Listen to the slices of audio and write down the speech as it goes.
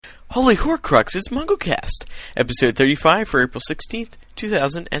Holy Horcrux, it's MuggleCast, episode 35 for April 16th,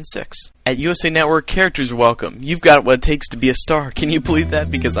 2006. At USA Network, characters are welcome. You've got what it takes to be a star. Can you believe that?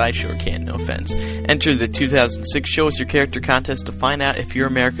 Because I sure can, no offense. Enter the 2006 Show Us Your Character contest to find out if you're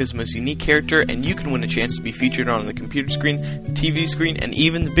America's most unique character, and you can win a chance to be featured on the computer screen, the TV screen, and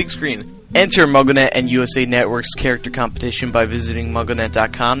even the big screen. Enter MuggleNet and USA Network's character competition by visiting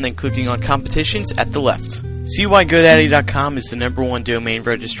MuggleNet.com, then clicking on Competitions at the left. See why GoDaddy.com is the #1 domain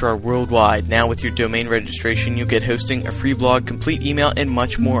registrar worldwide. Now with your domain registration, you'll get hosting, a free blog, complete email, and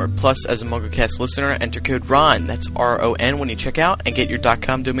much more. Plus, as a MuggleCast listener, enter code RON, that's R-O-N, when you check out, and get your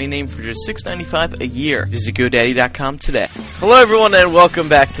 .com domain name for just $6.95 a year. Visit GoDaddy.com today. Hello everyone, and welcome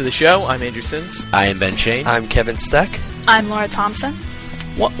back to the show. I'm Andrew Sims. I am Ben Shane. I'm Kevin Steck. I'm Laura Thompson.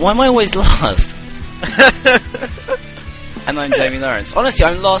 Why am I always last? And I'm Jamie Lawrence. Honestly,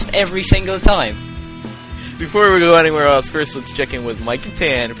 I'm last every single time. Before we go anywhere else, first let's check in with Mike and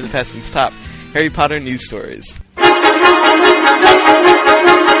Tan for the past week's top Harry Potter news stories.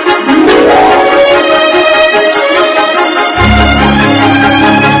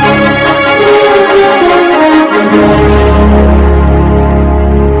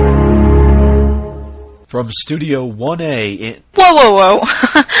 From Studio 1A in... Whoa.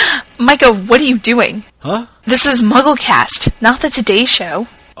 Micah, what are you doing? Huh? This is MuggleCast, not the Today Show.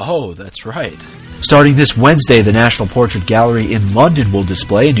 Oh, that's right. Starting this Wednesday, the National Portrait Gallery in London will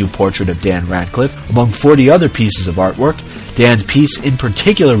display a new portrait of Dan Radcliffe, among 40 other pieces of artwork. Dan's piece in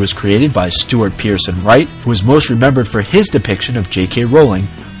particular was created by Stuart Pearson Wright, who is most remembered for his depiction of J.K. Rowling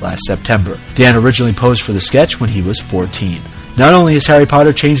last September. Dan originally posed for the sketch when he was 14. Not only has Harry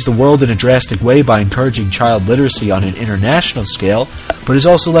Potter changed the world in a drastic way by encouraging child literacy on an international scale, but has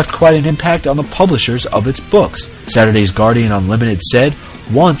also left quite an impact on the publishers of its books. Saturday's Guardian Unlimited said,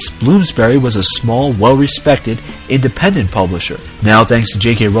 "Once, Bloomsbury was a small, well-respected, independent publisher. Now, thanks to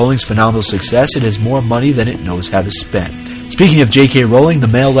J.K. Rowling's phenomenal success, it has more money than it knows how to spend." Speaking of J.K. Rowling, the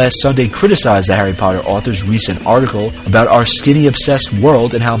Mail last Sunday criticized the Harry Potter author's recent article about our skinny-obsessed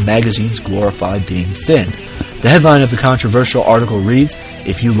world and how magazines glorify being thin. The headline of the controversial article reads,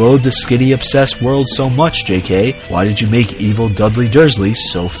 "If you loathe the skinny-obsessed world so much, J.K., why did you make evil Dudley Dursley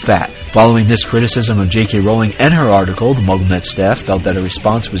so fat?" Following this criticism of J.K. Rowling and her article, the MuggleNet staff felt that a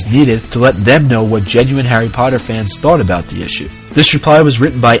response was needed to let them know what genuine Harry Potter fans thought about the issue. This reply was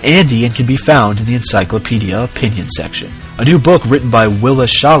written by Andy and can be found in the Encyclopedia Opinion section. A new book written by Willa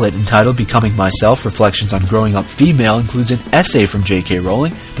Shalett entitled Becoming Myself, Reflections on Growing Up Female includes an essay from J.K.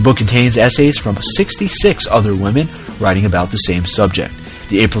 Rowling. The book contains essays from 66 other women writing about the same subject.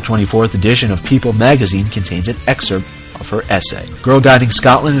 The April 24th edition of People magazine contains an excerpt of her essay. Girl Guiding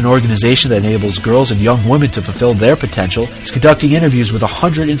Scotland, an organization that enables girls and young women to fulfill their potential, is conducting interviews with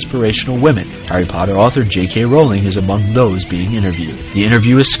 100 inspirational women. Harry Potter author J.K. Rowling is among those being interviewed. The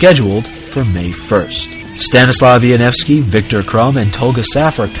interview is scheduled for May 1st. Stanislav Ianevsky, Victor Krum, and Tolga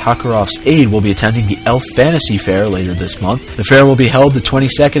Safar, Kakarov's aide, will be attending the Elf Fantasy Fair later this month. The fair will be held the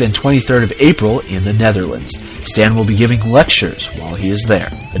 22nd and 23rd of April in the Netherlands. Stan will be giving lectures while he is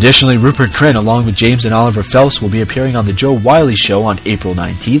there. Additionally, Rupert Grint, along with James and Oliver Phelps, will be appearing on The Joe Wiley Show on April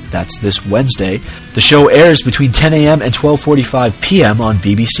 19th. That's this Wednesday. The show airs between 10 a.m. and 12:45 p.m. on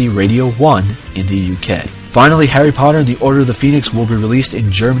BBC Radio 1 in the UK. Finally, Harry Potter and the Order of the Phoenix will be released in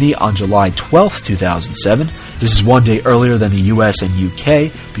Germany on July 12, 2007. This is one day earlier than the US and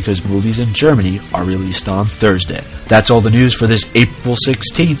UK because movies in Germany are released on Thursday. That's all the news for this April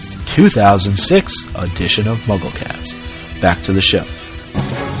 16th, 2006 edition of MuggleCast. Back to the show.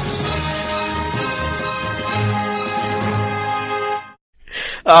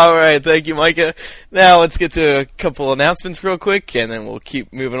 All right, thank you, Micah. Now let's get to a couple announcements real quick, and then we'll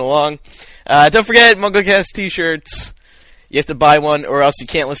keep moving along. Don't forget, MuggleCast t-shirts. You have to buy one, or else you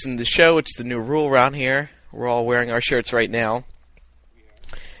can't listen to the show, which is the new rule around here. We're all wearing our shirts right now.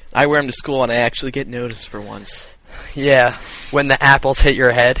 I wear them to school, and I actually get noticed for once. Yeah, when the apples hit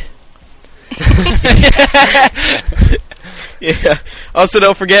your head. Yeah. Also,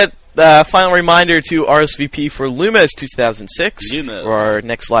 don't forget, final reminder to RSVP for Lumos 2006, where our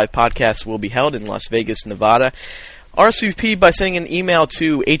next live podcast will be held in Las Vegas, Nevada. RSVP by sending an email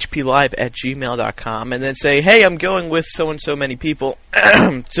to hplive@gmail.com and then say, "Hey, I'm going with so-and-so many people,"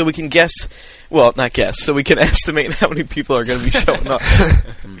 so we can so we can estimate how many people are going to be showing up.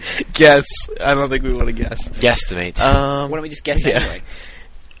 Guess. I don't think we want to guess. Guesstimate. Why don't we just guess anyway?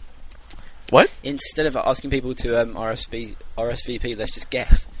 What? Instead of asking people to RSVP, let's just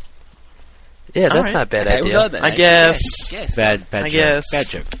guess. Yeah, that's right. not a bad Okay, idea. well done, I guess. Yes. Bad I joke. guess. Bad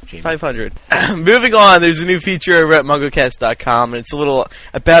joke, Jamie. 500. Moving on, there's a new feature over at MuggleCast.com, and it's a little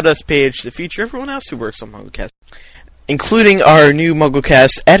About Us page to feature everyone else who works on MuggleCast. including our new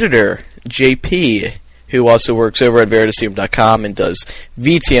MuggleCast editor, JP, who also works over at Veritaserum.com and does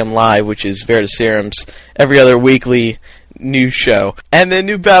VTM Live, which is Veritaserum's every other weekly news show. And the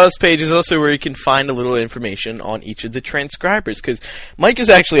new Battles page is also where you can find a little information on each of the transcribers, because Mike is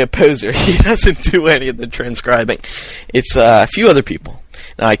actually a poser. He doesn't do any of the transcribing. It's a few other people.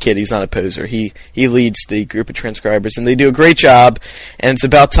 No, I kid, he's not a poser. He leads the group of transcribers, and they do a great job, and it's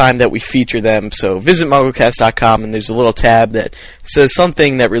about time that we feature them. So visit MuggleCast.com, and there's a little tab that says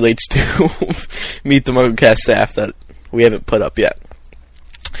something that relates to Meet the MuggleCast staff that we haven't put up yet.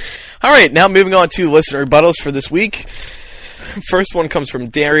 All right, now moving on to listener rebuttals for this week. First one comes from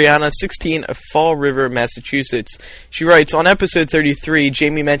Dariana, 16 of Fall River, Massachusetts. She writes, on episode 33,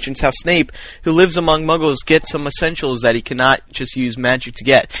 Jamie mentions how Snape, who lives among muggles, gets some essentials that he cannot just use magic to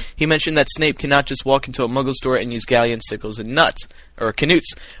get. He mentioned that Snape cannot just walk into a muggle store and use galleons, sickles, and nuts, or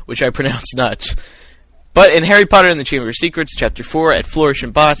canutes, which I pronounce nuts. But in Harry Potter and the Chamber of Secrets, Chapter 4, at Flourish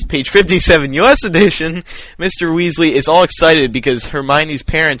and Bots, page 57, U.S. edition, Mr. Weasley is all excited because Hermione's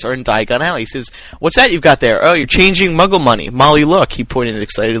parents are in Diagon Alley. He says, what's that you've got there? Oh, you're changing muggle money. Molly, look, he pointed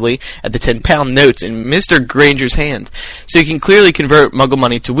excitedly at the 10-pound notes in Mr. Granger's hand. So you can clearly convert muggle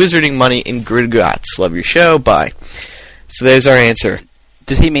money to wizarding money in Gringotts. Love your show. Bye. So there's our answer.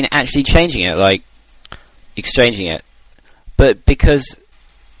 Does he mean actually changing it, like exchanging it? But because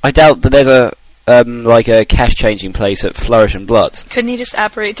I doubt that there's a cash changing place at Flourish and Blotts. Couldn't he just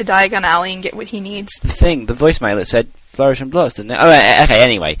apparate to Diagon Alley and get what he needs? The voicemail that said Flourish and Blotts, didn't it? Oh, okay,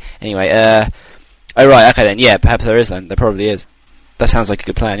 anyway. Oh, right, okay then, yeah, perhaps there is then. There probably is. That sounds like a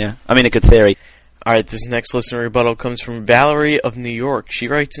good plan, yeah. I mean, a good theory. Alright, this next listener rebuttal comes from Valerie of New York. She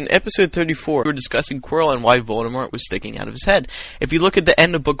writes, in episode 34, we were discussing Quirrell and why Voldemort was sticking out of his head. If you look at the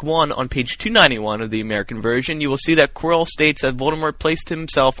end of Book 1 on page 291 of the American version, you will see that Quirrell states that Voldemort placed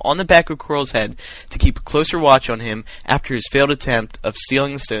himself on the back of Quirrell's head to keep a closer watch on him after his failed attempt of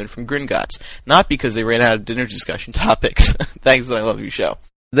stealing the stone from Gringotts, not because they ran out of dinner discussion topics. Thanks, and I love your show.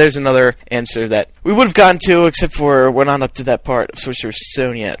 There's another answer that we would have gotten to, except for we're not up to that part of Sorcerer's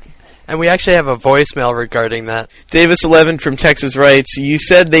Stone yet. And we actually have a voicemail regarding that. Davis11 from Texas writes, you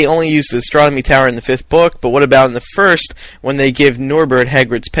said they only used the astronomy tower in the 5th book, but what about in the 1st, when they give Norbert,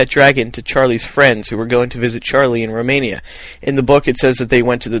 Hagrid's pet dragon, to Charlie's friends who were going to visit Charlie in Romania? In the book it says that they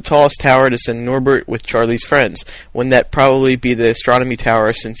went to the tallest tower to send Norbert with Charlie's friends. Wouldn't that probably be the astronomy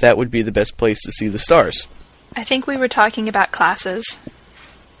tower, since that would be the best place to see the stars? I think we were talking about classes,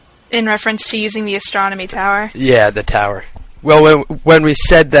 in reference to using the astronomy tower. Yeah, the tower. Well, when we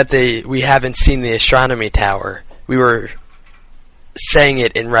said that we haven't seen the astronomy tower, we were saying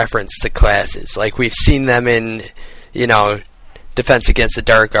it in reference to classes. Like, we've seen them in, Defense Against the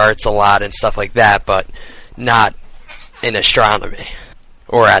Dark Arts a lot and stuff like that, but not in astronomy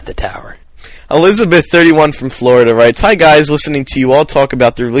or at the tower. Elizabeth, 31 from Florida, writes, hi guys, listening to you all talk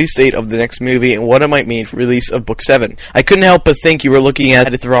about the release date of the next movie and what it might mean for release of Book 7. I couldn't help but think you were looking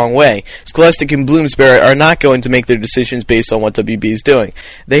at it the wrong way. Scholastic and Bloomsbury are not going to make their decisions based on what WB is doing.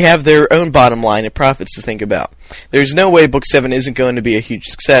 They have their own bottom line and profits to think about. There's no way Book 7 isn't going to be a huge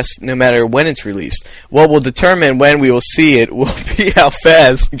success, no matter when it's released. What will determine when we will see it will be how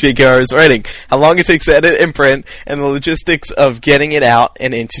fast JKR is writing, how long it takes to edit and print, and the logistics of getting it out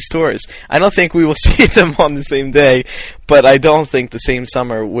and into stores. I don't think we will see them on the same day, but I don't think the same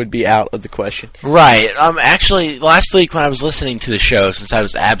summer would be out of the question. Right. Actually, last week when I was listening to the show, since I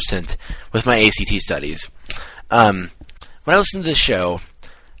was absent with my ACT studies, when I listened to the show,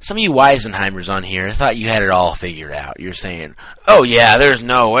 some of you Weisenheimers on here thought you had it all figured out. You're saying, oh yeah, there's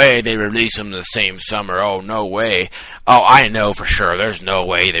no way they release them the same summer. Oh, no way. Oh, I know for sure. There's no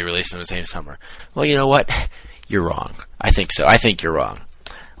way they release them the same summer. Well, you know what? You're wrong. I think so. I think you're wrong.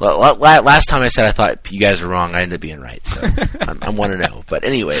 Well, last time I said I thought you guys were wrong, I ended up being right. So I'm 1-0. But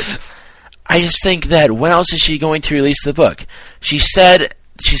anyways, I just think that when else is she going to release the book? She said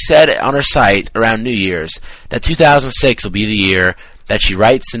on her site around New Year's that 2006 will be the year that she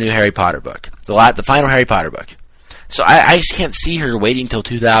writes the new Harry Potter book, the final Harry Potter book. So I just can't see her waiting till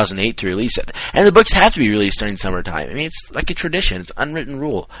 2008 to release it. And the books have to be released during summertime. I mean, it's like a tradition. It's an unwritten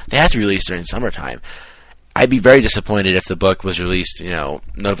rule. They have to be released during summertime. I'd be very disappointed if the book was released,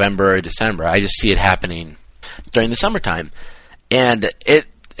 November or December. I just see it happening during the summertime. And it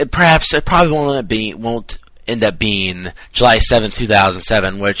probably won't end up being July 7th,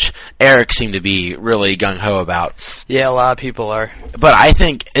 2007, which Eric seemed to be really gung-ho about. Yeah, a lot of people are. But I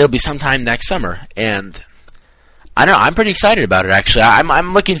think it'll be sometime next summer, and I don't know, I'm pretty excited about it, actually.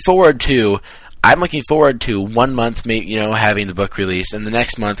 I'm looking forward to 1 month, having the book released, and the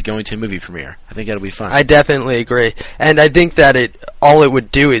next month going to a movie premiere. I think that'll be fun. I definitely agree. And I think that all it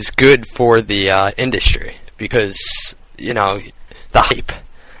would do is good for the industry, because the hype.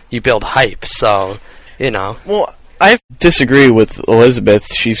 You build hype, so, Well, I disagree with Elizabeth.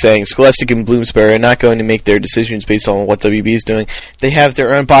 She's saying Scholastic and Bloomsbury are not going to make their decisions based on what WB is doing. They have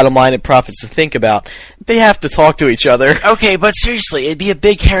their own bottom line and profits to think about. They have to talk to each other. Okay, but seriously, it'd be a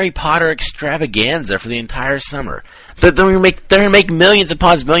big Harry Potter extravaganza for the entire summer. They're going to make millions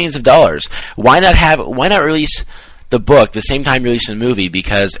upon millions of dollars. Why not release the book the same time you release the movie?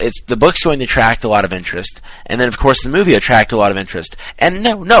 Because the book's going to attract a lot of interest, and then of course the movie attract a lot of interest. And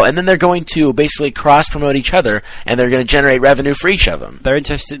and then they're going to basically cross promote each other, and they're going to generate revenue for each of them. They're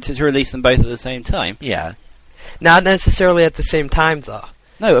interested to release them both at the same time. Yeah. not necessarily at the same time, though.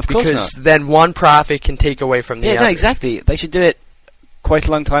 No, of course not. Because then one profit can take away from the other. Yeah, no, exactly. They should do it quite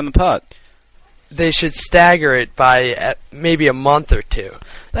a long time apart. They should stagger it by maybe a month or two.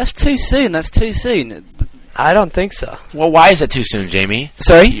 That's too soon. I don't think so. Well, why is that too soon, Jamie?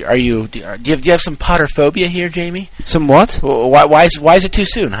 Sorry? Do you have some Potter phobia here, Jamie? Some what? Well, why is it too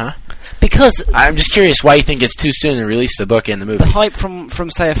soon, huh? Because I'm just curious why you think it's too soon to release the book and the movie. the hype from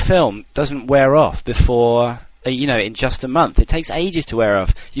say a film doesn't wear off before in just a month. It takes ages to wear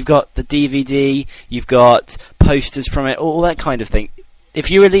off. You've got the DVD, you've got posters from it, all that kind of thing. If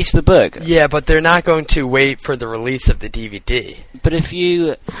you release the book, Yeah, but they're not going to wait for the release of the DVD. but if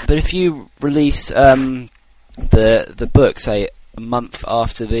you release the book, say a month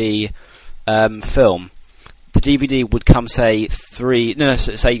after the film, the DVD would come say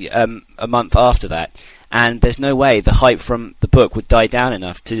a month after that, and there's no way the hype from the book would die down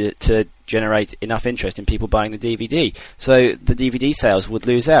enough to generate enough interest in people buying the DVD. So the DVD sales would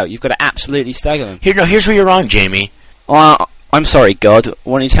lose out. You've got to absolutely stagger them. Here's where you're wrong, Jamie. I'm sorry, God.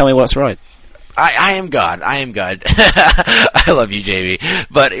 Why don't you tell me what's right? I am God. I am God. I love you, Jamie.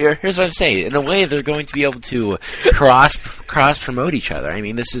 But here's what I'm saying. In a way, they're going to be able to cross promote each other. I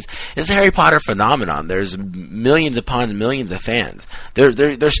mean, it's a Harry Potter phenomenon. There's millions upon millions of fans.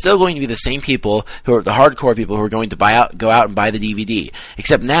 They're still going to be the same people who are the hardcore people who are going to go out and buy the DVD.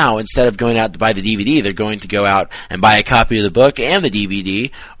 Except now, instead of going out to buy the DVD, they're going to go out and buy a copy of the book and the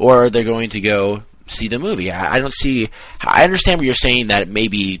DVD, or they're going to go see the movie. I understand what you're saying, that it may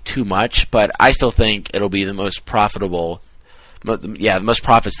be too much, but I still think it'll be the most profitable, the most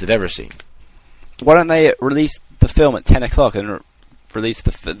profits they've ever seen. Why don't they release the film at 10 o'clock and release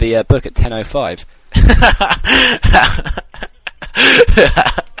the book at 10:05?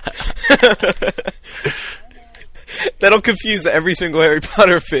 That'll confuse every single Harry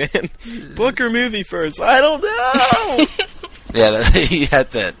Potter fan. Book or movie first? I don't know. Yeah,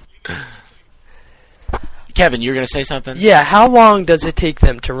 that's it. Kevin, you were going to say something? Yeah, how long does it take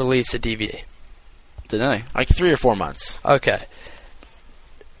them to release a DVD? Don't know. Like 3 or 4 months. Okay.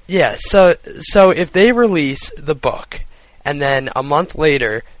 Yeah, so if they release the book and then a month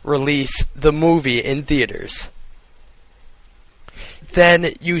later release the movie in theaters,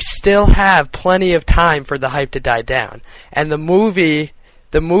 then you still have plenty of time for the hype to die down. And the movie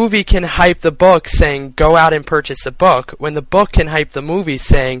can hype the book saying, go out and purchase a book, when the book can hype the movie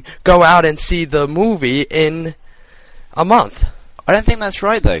saying, go out and see the movie in a month. I don't think that's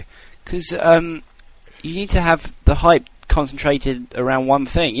right, though, because you need to have the hype concentrated around one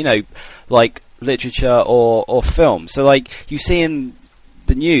thing, like literature or film. So, like, you see in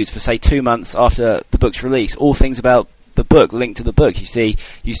the news for, say, 2 months after the book's release, all things about the book linked to the book. You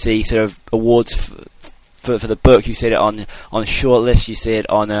see sort of awards for the book. You see it on shortlists. You see it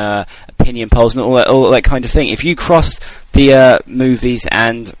on opinion polls and all that kind of thing. If you cross the movies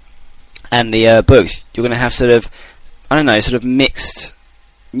and the books, you're going to have sort of mixed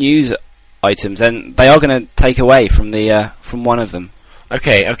news items, and they are going to take away from one of them.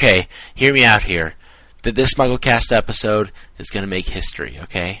 Okay. Hear me out here. This MuggleCast episode is going to make history.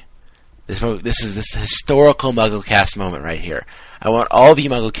 Okay. This is this historical MuggleCast moment right here. I want all of you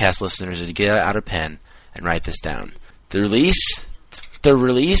MuggleCast listeners to get out a pen and write this down. The release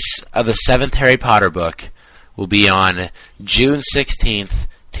of the 7th Harry Potter book will be on June 16th,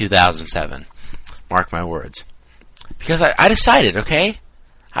 2007. Mark my words. Because I decided, okay?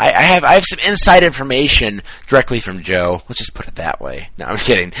 I have some inside information directly from Joe. Let's just put it that way. No, I'm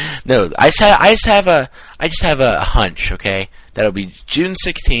kidding. No, I just have a hunch, okay? That'll be June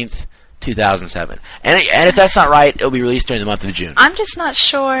 16th, 2007. And if that's not right, it'll be released during the month of June. I'm just not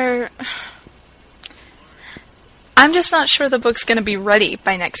sure the book's going to be ready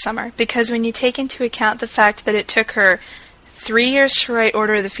by next summer, because when you take into account the fact that it took her 3 years to write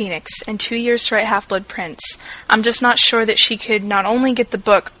Order of the Phoenix and 2 years to write Half-Blood Prince, I'm just not sure that she could not only get the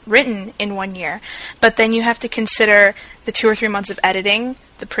book written in 1 year, but then you have to consider the 2 or 3 months of editing,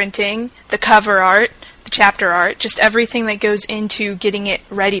 the printing, the cover art, the chapter art, just everything that goes into getting it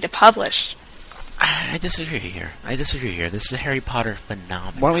ready to publish. I disagree here. This is a Harry Potter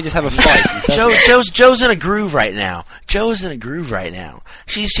phenomenon. Why don't we just have a fight? Joe's in a groove right now.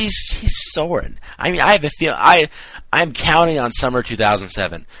 She's soaring. I mean, I have a feel. I'm counting on summer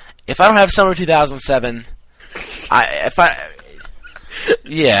 2007. If I don't have summer 2007,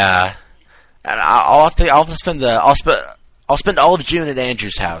 yeah, I'll spend all of June at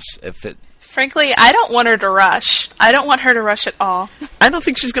Andrew's house if it. Frankly, I don't want her to rush. I don't want her to rush at all. I don't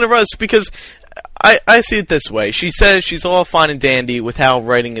think she's going to rush because I see it this way. She says she's all fine and dandy with how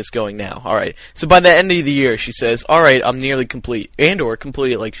writing is going now. All right. So by the end of the year, she says, all right, I'm nearly complete. And/or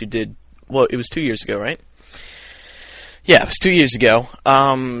complete like she did, well, it was 2 years ago, right? Yeah, it was 2 years ago.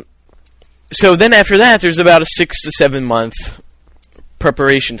 So then after that, there's about a 6 to 7 month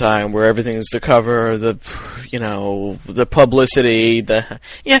preparation time where everything's the cover, the publicity,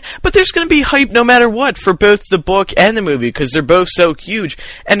 but there's going to be hype no matter what for both the book and the movie because they're both so huge.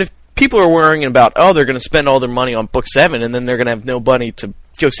 And if people are worrying about, they're going to spend all their money on book 7 and then they're going to have no money to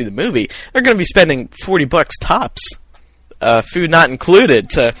go see the movie, they're going to be spending $40 tops, food not included.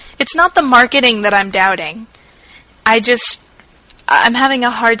 It's not the marketing that I'm doubting. I'm having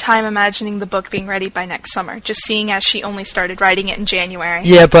a hard time imagining the book being ready by next summer, just seeing as she only started writing it in January.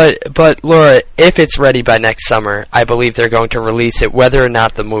 Yeah, but Laura, if it's ready by next summer, I believe they're going to release it whether or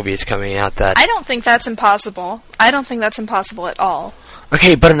not the movie is coming out that... I don't think that's impossible. I don't think that's impossible at all.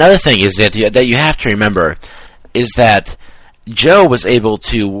 Okay, but another thing is that you have to remember is that Joe was able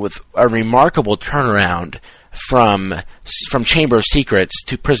to, with a remarkable turnaround from Chamber of Secrets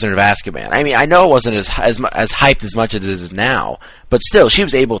to Prisoner of Azkaban. I mean, I know it wasn't as hyped as much as it is now, but still, she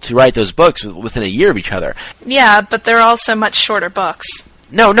was able to write those books within a year of each other. Yeah, but they're also much shorter books.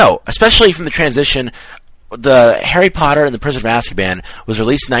 No, especially from the transition. The Harry Potter and the Prisoner of Azkaban was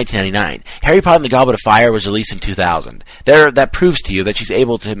released in 1999. Harry Potter and the Goblet of Fire was released in 2000. That proves to you that she's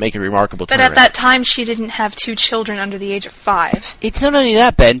able to make a remarkable turnaround. But at that time, she didn't have 2 children under the age of 5. It's not only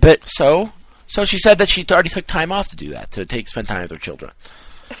that, Ben, but... So she said that she already took time off to do that, to spend time with her children.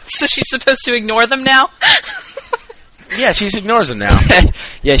 So she's supposed to ignore them now? Yeah, she just ignores them now.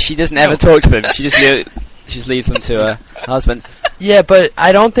 Yeah, she doesn't ever talk to them. She just leaves them to her husband. Yeah, but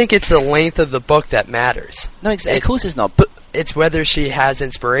I don't think it's the length of the book that matters. No, of course it's not. But it's whether she has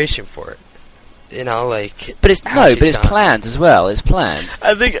inspiration for it. But it's planned as well. It's planned.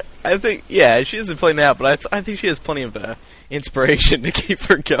 I think, yeah, she isn't playing out, but I think she has plenty of inspiration to keep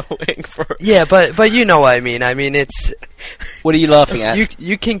her going. Yeah, but you know what I mean. I mean, it's... What are you laughing at?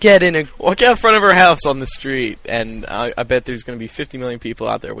 You can get in a... Walk out front of her house on the street, and I bet there's going to be 50 million people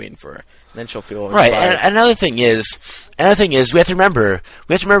out there waiting for her. And then she'll feel inspired. Right, and another thing is, we have to remember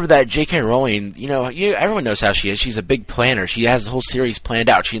that J.K. Rowling, everyone knows how she is. She's a big planner. She has the whole series planned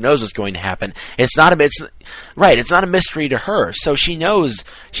out. She knows what's going to happen. It's not a mystery to her. So she knows,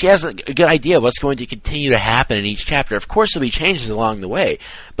 she has a good idea of what's going to continue to happen in each chapter. Of course, there'll be changes along the way,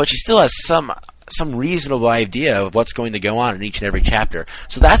 but she still has some reasonable idea of what's going to go on in each and every chapter.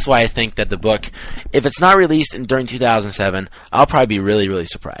 So that's why I think that the book, if it's not released during 2007, I'll probably be really, really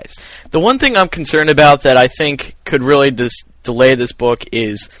surprised. The one thing I'm concerned about that I think could really delay this book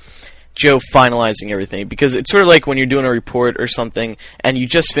is Joe finalizing everything, because it's sort of like when you're doing a report or something and you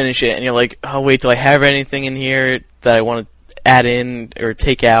just finish it and you're like, oh wait, do I have anything in here that I want to add in or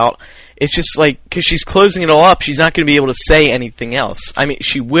take out? It's just like, because she's closing it all up, she's not going to be able to say anything else. I mean,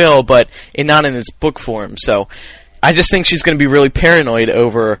 she will, but not in its book form. So I just think she's going to be really paranoid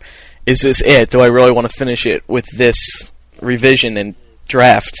over, is this it? Do I really want to finish it with this revision and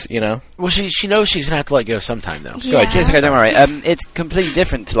draft, Well, she knows she's going to have to let go sometime, though. Yeah. Yes, okay, don't worry. It's completely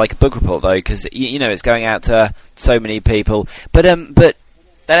different to like a book report, though, because, it's going out to so many people. But that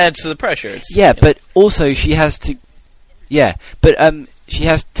adds to the pressure. But also she has to... Yeah, but... She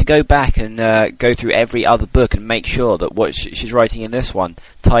has to go back and go through every other book and make sure that what she's writing in this one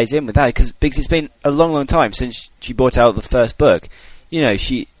ties in with that. Because it's been a long, long time since she brought out the first book.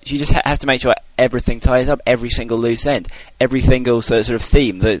 She just has to make sure everything ties up, every single loose end, every single sort of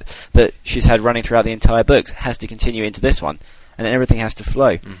theme that she's had running throughout the entire books has to continue into this one, and everything has to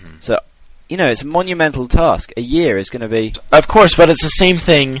flow. Mm-hmm. So. It's a monumental task. A year is going to be... Of course, but it's the same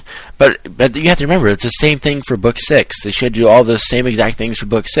thing. But you have to remember, it's the same thing for Book 6. They should do all those same exact things for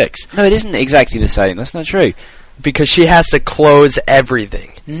Book 6. No, it isn't exactly the same. That's not true. Because she has to close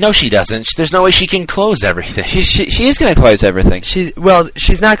everything. No, she doesn't. There's no way she can close everything. She is going to close everything. She's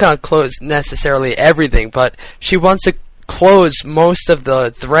not going to close necessarily everything, but she wants to close most of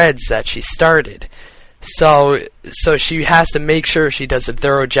the threads that she started. So she has to make sure she does a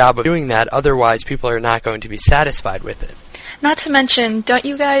thorough job of doing that, otherwise people are not going to be satisfied with it. Not to mention, don't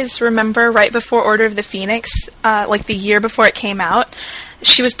you guys remember right before Order of the Phoenix, like the year before it came out,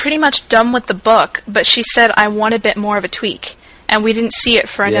 she was pretty much done with the book, but she said, I want a bit more of a tweak. And we didn't see it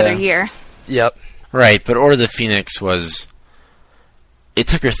for another year. Yep. Right, but Order of the Phoenix was... It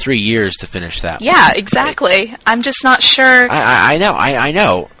took her 3 years to finish that one. Yeah, exactly. Right? I'm just not sure... I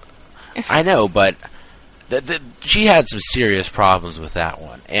know, but... she had some serious problems with that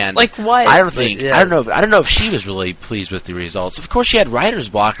one, and like what? I don't know if she was really pleased with the results. Of course, she had writer's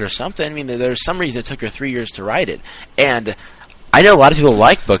block or something. I mean, there's some reason it took her 3 years to write it, and I know a lot of people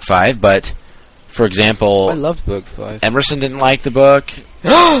like Book 5, but for example, I loved Book 5. Emerson didn't like the book.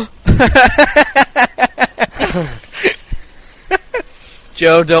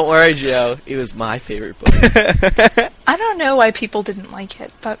 Joe, don't worry, Joe. It was my favorite book. I don't know why people didn't like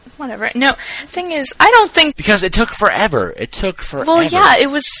it, but whatever. No, thing is, I don't think... Because it took forever. Well, yeah, it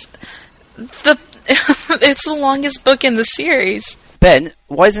was... it's the longest book in the series. Ben,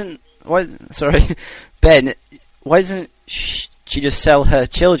 why doesn't she just sell her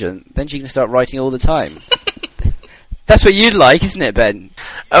children? Then she can start writing all the time. That's what you'd like, isn't it, Ben?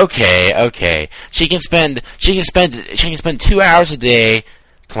 Okay. She can spend 2 hours a day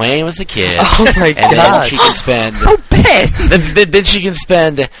playing with the kids. Oh my god! Then she can spend. Oh, Ben! Then she can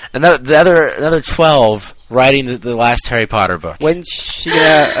spend another 12 writing the last Harry Potter book. When she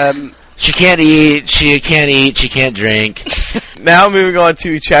gonna She can't eat. She can't drink. Now moving on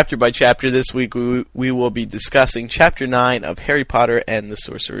to chapter by chapter. This week we will be discussing chapter 9 of Harry Potter and the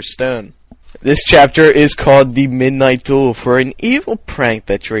Sorcerer's Stone. This chapter is called The Midnight Duel for an evil prank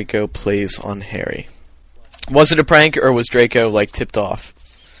that Draco plays on Harry. Was it a prank, or was Draco, tipped off?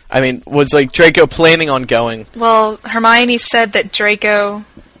 I mean, was, Draco planning on going? Well, Hermione said that Draco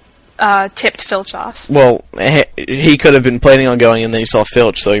tipped Filch off. Well, he could have been planning on going, and then he saw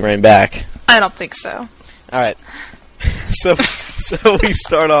Filch, so he ran back. I don't think so. Alright. So we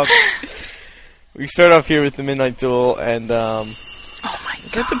start off here with The Midnight Duel, and, oh my god.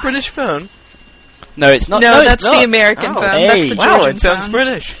 Is that the British phone? No, it's not. No, that's it's not. the American phone. Hey. That's the Wow, Georgian it sounds phone.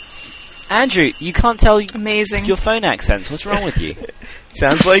 British. Andrew, you can't tell Amazing. your phone accents. What's wrong with you? It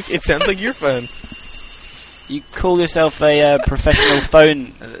sounds like your phone. You call yourself a professional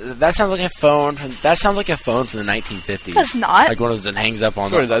phone? That sounds like a phone from the 1950s. It does not. Like one of those that hangs up on.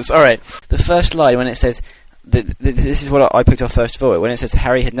 That's what it does. All right. The first line when it says, this is what I picked off first for it. When it says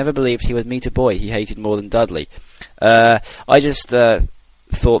Harry had never believed he would meet a boy he hated more than Dudley. I just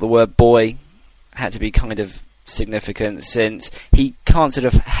thought the word boy had to be kind of significant, since he can't sort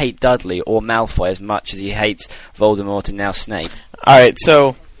of hate Dudley or Malfoy as much as he hates Voldemort and now Snape. Alright,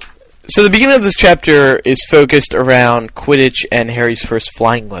 so the beginning of this chapter is focused around Quidditch and Harry's first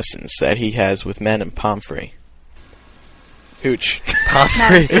flying lessons that he has with Men and Pomfrey. Hooch.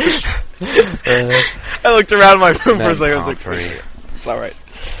 Pomfrey. I looked around my room for a second. I was Pomfrey. it's alright.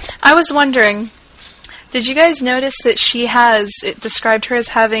 I was wondering, did you guys notice that it described her as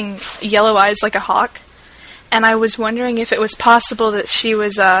having yellow eyes like a hawk? And I was wondering if it was possible that she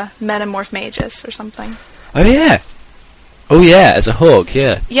was a metamorph magus or something. Oh yeah, as a hawk,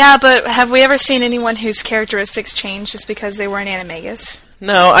 yeah. Yeah, but have we ever seen anyone whose characteristics change just because they were an animagus?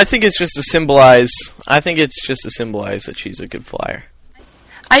 No, I think it's just to symbolize that she's a good flyer.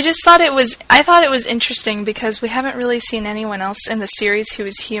 I thought it was interesting because we haven't really seen anyone else in the series who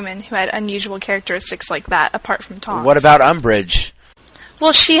was human who had unusual characteristics like that apart from Tonks. What about Umbridge?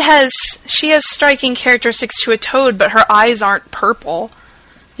 Well, she has striking characteristics to a toad, but her eyes aren't purple.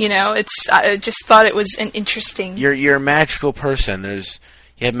 You know, I just thought it was an interesting... You're a magical person. You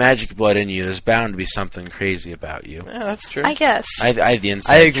have magic blood in you. There's bound to be something crazy about you. Yeah, that's true. I guess. I have the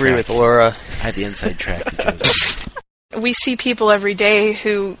inside I agree with Laura. I have the inside track. We see people every day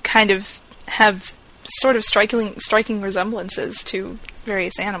who kind of have sort of striking resemblances to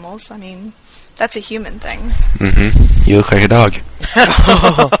various animals. I mean, that's a human thing. Mm-hmm. You look like a dog.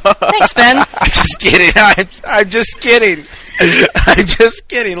 Thanks, Ben. I'm just kidding. I'm just kidding. I'm just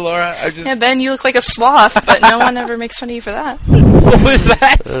kidding, Laura. Yeah, Ben, you look like a sloth, but no one ever makes fun of you for that. What was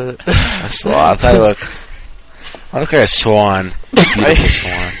that? A sloth. I look like a swan. You look like a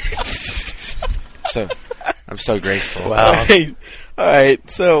swan. I'm so graceful. Wow. Alright,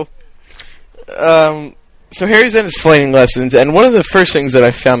 so Harry's in his flying lessons, and one of the first things that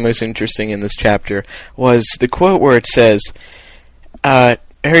I found most interesting in this chapter was the quote where it says,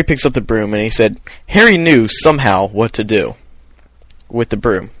 Harry picks up the broom, and he said, Harry knew somehow what to do with the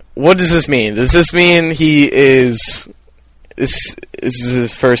broom. What does this mean? Does this mean this is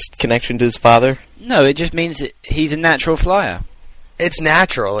his first connection to his father? No, it just means that he's a natural flyer. It's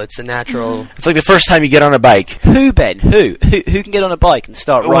natural. It's a natural. It's like the first time you get on a bike. Who, Ben? Who can get on a bike and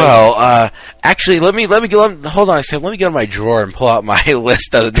start riding? Well, actually, hold on a second. Let me go to my drawer and pull out my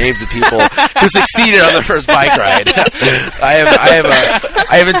list of the names of people who succeeded on the first bike ride. I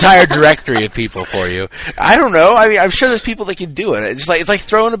have an entire directory of people for you. I don't know. I mean, I'm sure there's people that can do it. It's like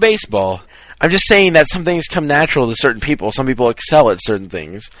throwing a baseball. I'm just saying that some things come natural to certain people. Some people excel at certain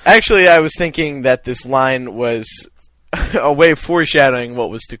things. Actually, I was thinking that this line was a way of foreshadowing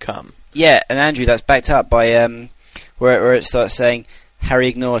what was to come. Yeah, and Andrew, that's backed up by where it starts saying, Harry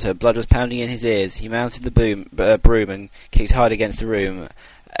ignored her. Blood was pounding in his ears. He mounted the broom and kicked hard against the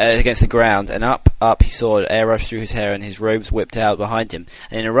ground, and up he saw air rush through his hair, and his robes whipped out behind him.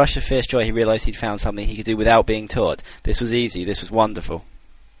 And in a rush of fierce joy, he realised he'd found something he could do without being taught. This was easy. This was wonderful.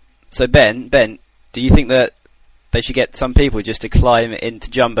 So Ben, do you think that they should get some people just to climb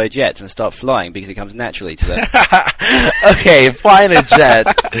into jumbo jets and start flying because it comes naturally to them? Okay, flying a jet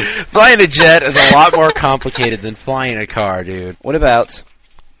is a lot more complicated than flying a car, dude. What about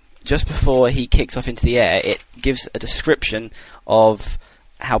just before he kicks off into the air, it gives a description of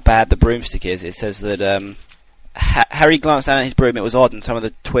how bad the broomstick is. It says that Harry glanced down at his broom. It was odd, and some of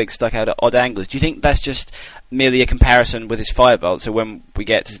the twigs stuck out at odd angles. Do you think that's just merely a comparison with his firebolt? So when we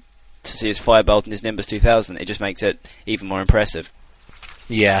get to see his firebolt and his Nimbus 2000, it just makes it even more impressive.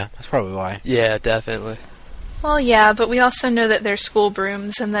 Yeah, that's probably why. Yeah, definitely. Well, yeah, but we also know that they're school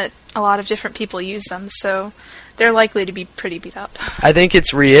brooms and that a lot of different people use them, so they're likely to be pretty beat up. I think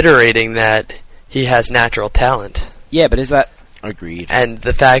it's reiterating that he has natural talent. Yeah, but is that... Agreed. And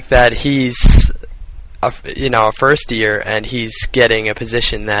the fact that he's a first year and he's getting a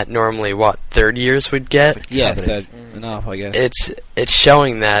position that normally, third years would get? Yeah, third and half, I guess. It's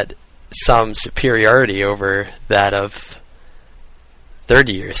showing that some superiority over that of third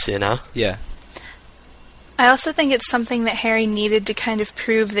years, Yeah. I also think it's something that Harry needed to kind of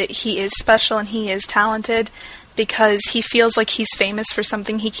prove that he is special and he is talented, because he feels like he's famous for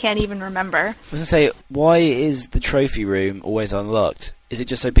something he can't even remember. I was going to say, why is the trophy room always unlocked? Is it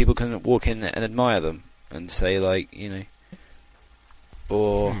just so people can walk in and admire them and say,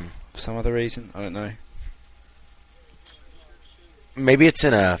 or for some other reason? I don't know. Maybe it's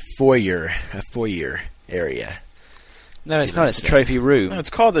in a foyer area. No, it's not. It's a trophy room. No,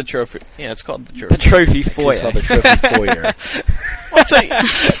 it's called the trophy. Yeah, it's called the trophy. The trophy foyer. It's called the trophy foyer. What's a...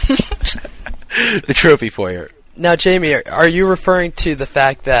 The trophy foyer. Now, Jamie, are you referring to the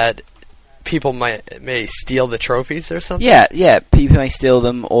fact that people may steal the trophies or something? Yeah, people may steal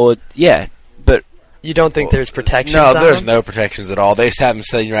them, but... You don't think there's protections No, on there's them? no protections at all. They just have them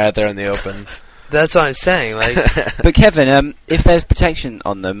sitting right out there in the open. That's what I'm saying. But Kevin, if there's protection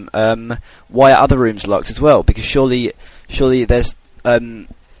on them, why are other rooms locked as well? Because surely there's there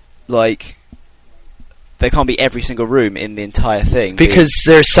can't be every single room in the entire thing. Because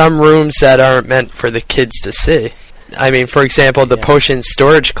there's some rooms that aren't meant for the kids to see. I mean, for example, the potion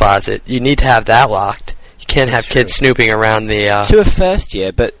storage closet. You need to have that locked. You can't have kids snooping around the. To a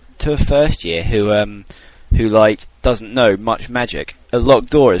first year who doesn't know much magic, a locked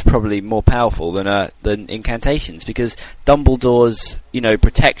door is probably more powerful than incantations, because Dumbledore's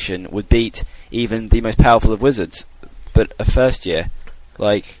protection would beat even the most powerful of wizards. But a first year,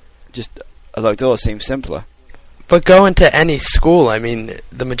 just a locked door seems simpler. But go into any school. I mean,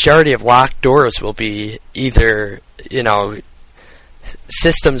 the majority of locked doors will be either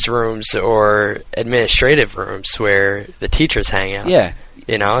systems rooms or administrative rooms where the teachers hang out. Yeah,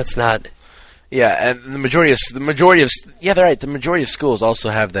 it's not. Yeah, and the majority of they're right. The majority of schools also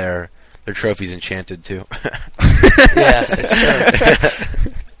have their trophies enchanted too. Yeah, it's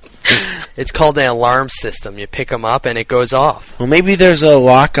true. It's called an alarm system. You pick them up and it goes off. Well, maybe there's a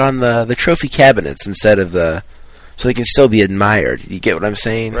lock on the trophy cabinets instead of so they can still be admired. You get what I'm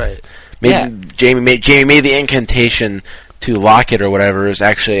saying? Right. Maybe Yeah. Jamie made the incantation to lock it or whatever is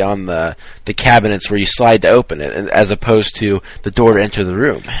actually on the cabinets where you slide to open it, as opposed to the door to enter the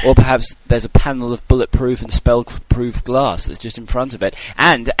room. or perhaps there's a panel of bulletproof and spell-proof glass that's just in front of it,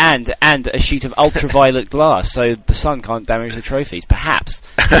 and a sheet of ultraviolet glass, so the sun can't damage the trophies. Perhaps.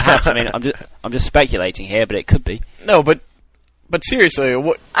 I mean, I'm just speculating here, but it could be. No, but seriously,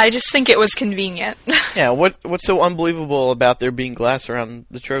 what? I just think it was convenient. Yeah, what's so unbelievable about there being glass around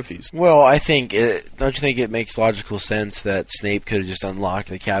the trophies? Well, I think don't you think it makes logical sense that Snape could have just unlocked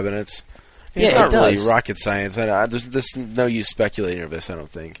the cabinets? It's Yeah, not it really does. rocket science. There's no use speculating over this, I don't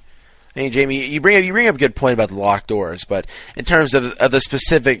think. Hey, Jamie, you bring up a good point about the locked doors, but in terms of the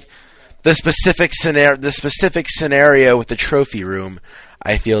specific scenario with the trophy room,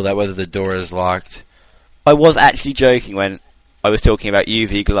 I feel that whether the door is locked. I was actually joking when I was talking about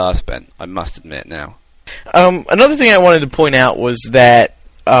UV glass, Ben. I must admit now. Another thing I wanted to point out was that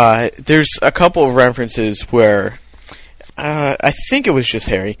there's a couple of references where I think it was just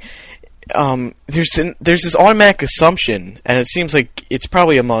Harry. There's this automatic assumption, and it seems like it's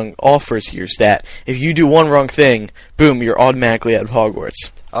probably among all first years that if you do one wrong thing, boom, you're automatically out of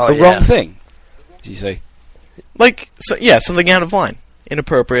Hogwarts. Oh, The wrong thing, did you say? Like, something out of line,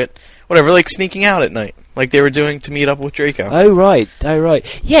 inappropriate, whatever, like sneaking out at night, like they were doing to meet up with Draco. Oh right.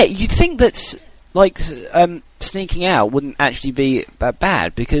 Yeah, you'd think that sneaking out wouldn't actually be that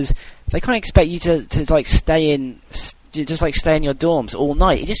bad because they can't expect you to like stay in just like stay in your dorms all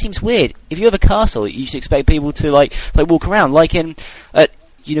night. It just seems weird. If you have a castle, you should expect people to like walk around. Like at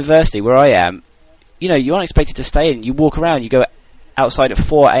university where I am, you aren't expected to stay in. You walk around. You go outside at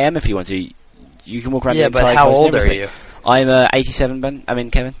 4 a.m. if you want to. You can walk around. Yeah, the entire but how coast and old are everything. you? I'm 87, Ben. I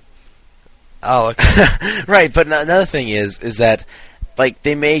mean Kevin. Oh, okay. Right, but another thing is that like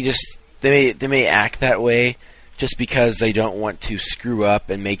they may act that way just because they don't want to screw up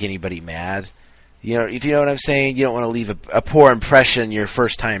and make anybody mad. If you know what I'm saying, you don't want to leave a poor impression your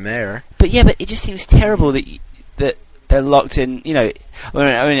first time there. But it just seems terrible that they're locked in. I don't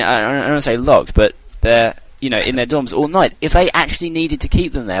want to say locked, but they're in their dorms all night. If they actually needed to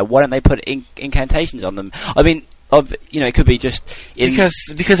keep them there, why don't they put incantations on them? I mean, it could be just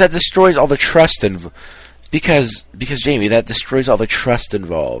because that destroys all the trust because Jamie, that destroys all the trust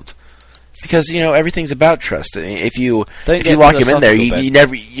involved. Because everything's about trust. If you lock him in there, you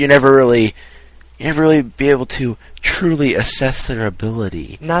never really be able to truly assess their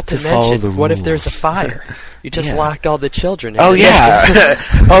ability. Not to follow mention, the what if rules. there's a fire? You just locked all the children in. Oh yeah.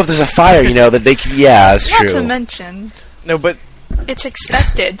 If there's a fire, that they can. Yeah, that's true. Not to mention, No, but it's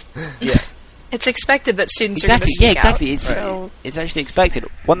expected. Yeah. It's expected that students exactly. are going to sneak Exactly. out. It's actually expected.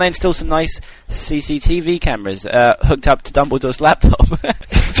 Why don't they install some nice CCTV cameras hooked up to Dumbledore's laptop?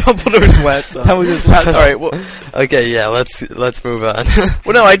 Dumbledore's laptop. Dumbledore's laptop. All right. Well, Okay, yeah, let's move on.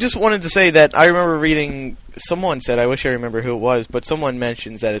 well, no. I just wanted to say that I remember reading. Someone said, I wish I remember who it was, but someone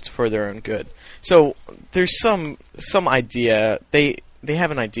mentions that it's for their own good. So there's some idea. They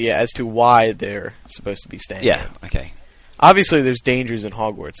have an idea as to why they're supposed to be staying. Yeah. in. Okay. Obviously, there's dangers in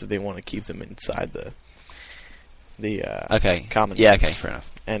Hogwarts, so they want to keep them inside the Okay. common Yeah. rooms Okay. Fair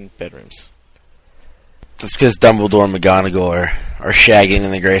enough. and bedrooms. Just because Dumbledore and McGonagall are shagging in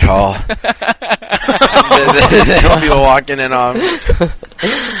the Great Hall. They want people walking in on them.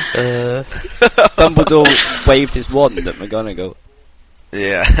 Dumbledore waved his wand at McGonagall.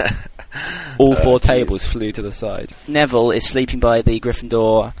 Yeah. All four tables flew to the side. Neville is sleeping by the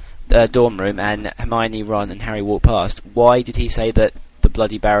Gryffindor dorm room, and Hermione, Ron, and Harry walk past. Why did he say that the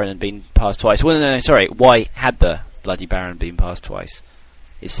Bloody Baron had been passed twice? Well, no, sorry. Why had the Bloody Baron been passed twice?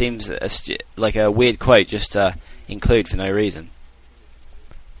 It seems like a weird quote just to include for no reason.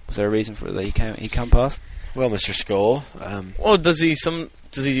 Was there a reason for it that he come past? Well, Mr. Skull. Well, does he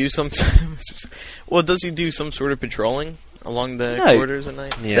do some? Well, does he do some sort of patrolling along the corridors at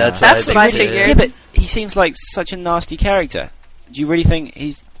night? Yeah. That's what I think he did. figured. Yeah, but he seems like such a nasty character. Do you really think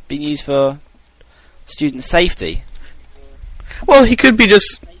he's been used for student safety? Well, he could be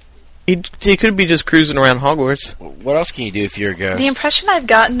just he could be just cruising around Hogwarts. What else can you do if you're a ghost? The impression I've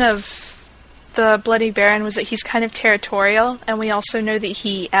gotten of the Bloody Baron was that he's kind of territorial, and we also know that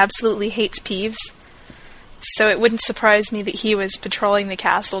he absolutely hates Peeves. So it wouldn't surprise me that he was patrolling the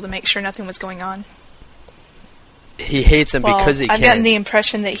castle to make sure nothing was going on. He hates him because he I've can. gotten the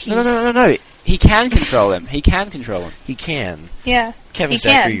impression that he's... No. He can control him. He can control him. He can. Yeah, Kevin he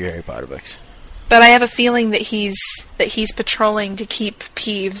Stacker, can. your Harry Potter books. But I have a feeling that he's patrolling to keep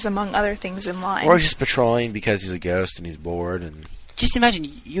Peeves, among other things, in line. Or he's just patrolling because he's a ghost and he's bored. And Just imagine,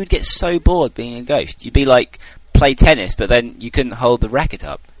 you would get so bored being a ghost. You'd be like, play tennis, but then you couldn't hold the racket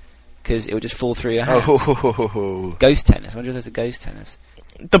up because it would just fall through your hands. oh, Ghost tennis. I wonder if there's a ghost tennis.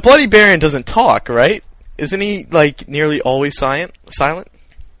 The Bloody Baron doesn't talk, right? Isn't he like nearly always silent?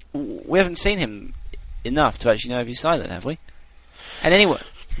 We haven't seen him enough to actually know if he's silent, have we? And anyway,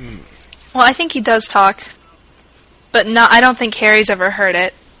 Well, I think he does talk, but I don't think Harry's ever heard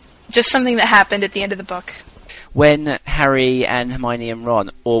it. Just something that happened at the end of the book. when Harry and Hermione and Ron,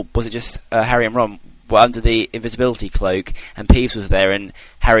 or was it just Harry and Ron, were under the invisibility cloak, and Peeves was there, and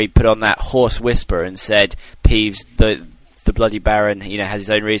Harry put on that hoarse whisper and said, "Peeves, the Bloody Baron, has his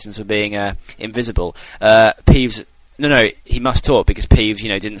own reasons for being invisible." Peeves, no, he must talk because Peeves,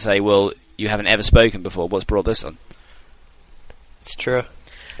 didn't say, "Well, you haven't ever spoken before. What's brought this on?" It's true.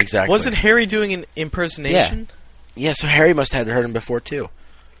 Exactly. Wasn't Harry doing an impersonation? Yeah, so Harry must have heard him before too.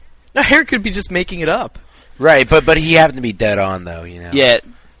 No, Harry could be just making it up. Right, but he happened to be dead on though. Yeah,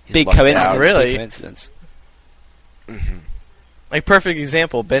 He's big lucked coincidence. out. Really? Big coincidence. Mm-hmm. Like, perfect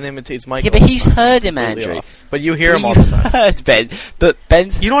example, Ben imitates Michael. Yeah, but he's heard him, completely Andrew. off. But you hear him all You the time. heard Ben, but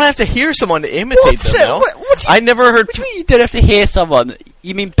Ben's... You don't have to hear someone to imitate them, no? I never heard... What do you mean you don't have to hear someone?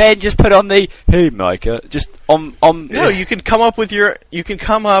 You mean Ben just put on the, hey, Micah, just on... No, you can come up with your... You can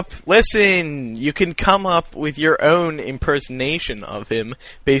come up with your own impersonation of him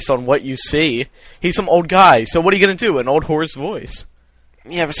based on what you see. He's some old guy, so what are you going to do? An old hoarse voice.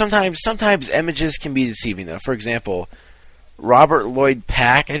 Yeah, but sometimes images can be deceiving, though. For example, Robert Lloyd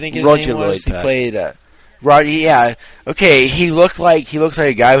Pack, I think his Roger name was. Lloyd He Pack. played... yeah. Okay, he looks like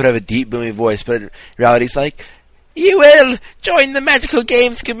a guy who would have a deep, booming voice, but in reality, he's like, "You will join the Magical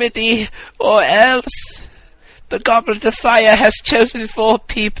Games Committee, or else the Goblet of Fire has chosen 4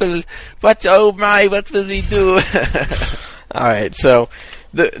 people. But oh my, what will we do?" Alright, so...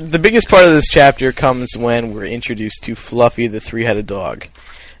 The biggest part of this chapter comes when we're introduced to Fluffy, the 3-headed dog.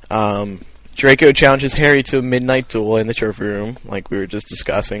 Draco challenges Harry to a midnight duel in the trophy room, like we were just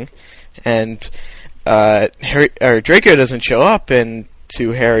discussing, and Draco doesn't show up, and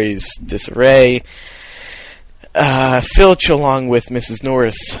to Harry's disarray, Filch along with Mrs.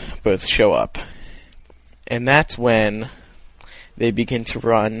 Norris both show up, and that's when they begin to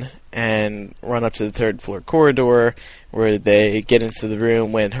run up to the 3rd floor corridor, where they get into the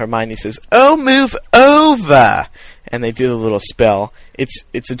room when Hermione says, "Oh, move over!" and they do the little spell.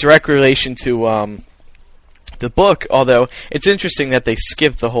 It's a direct relation to the book, although it's interesting that they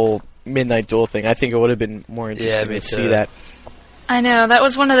skipped the whole midnight duel thing. I think it would have been more interesting to see that. I know, that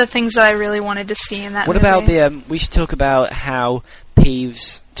was one of the things that I really wanted to see in that What movie. about the... we should talk about how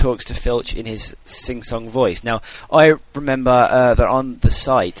Peeves talks to Filch in his sing-song voice. Now, I remember that on the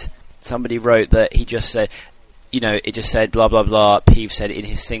site, somebody wrote that he just said... it just said blah blah blah. Peeves said in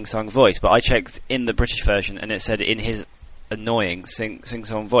his sing-song voice, but I checked in the British version and it said in his annoying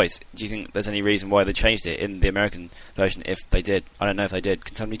sing-song voice. Do you think there's any reason why they changed it in the American version? If they did, I don't know if they did.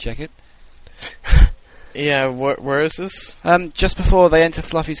 Can somebody check it? Yeah, where is this? Just before they enter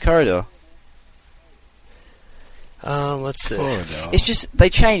Fluffy's corridor. Let's see. It's just they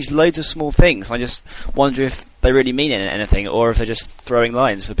changed loads of small things. I just wonder if they really mean anything, or if they're just throwing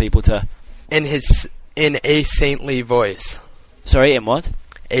lines for people to. In a saintly voice. Sorry, in what?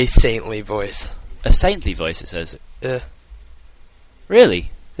 A saintly voice. A saintly voice, it says. Yeah.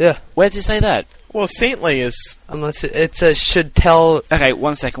 Really? Yeah. Where does it say that? Well, saintly is... Unless it says should tell... Okay,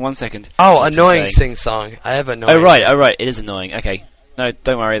 one second. Oh, What's it annoying saying? sing-song. I have annoying. Oh, right, it is annoying. Okay. No,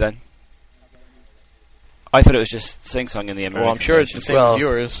 don't worry then. I thought it was just sing-song in the American Well, I'm sure it's the same Well, as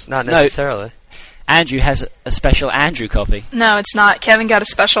yours. Not No. necessarily. Andrew has a special Andrew copy. No, it's not. Kevin got a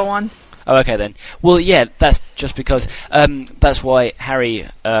special one. Oh, okay then. Well, yeah, that's just because that's why Harry,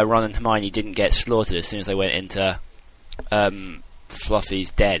 Ron, and Hermione didn't get slaughtered as soon as they went into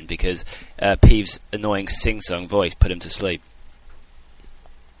Fluffy's den, because Peeves' annoying sing-song voice put him to sleep.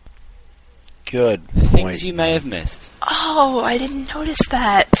 Good Things point. you may have missed. Oh, I didn't notice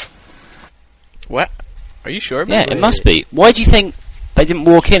that. What? Are you sure about Yeah, that? it must be. Why do you think they didn't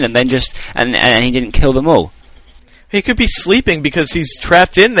walk in and then just and he didn't kill them all? He could be sleeping because he's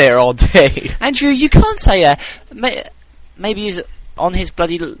trapped in there all day. Andrew, you can't say that. Maybe he's on his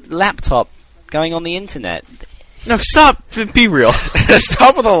bloody laptop going on the internet. No, stop. Be real.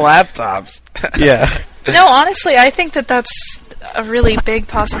 Stop with the laptops. Yeah. No, honestly, I think that's a really big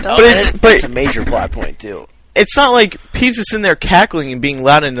possibility. It's a major plot point too. It's not like Peeves is in there cackling and being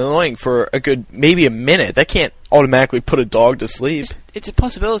loud and annoying for a good, maybe a minute. That can't automatically put a dog to sleep. It's a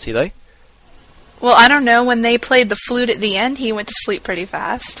possibility, though. Well, I don't know. When they played the flute at the end, he went to sleep pretty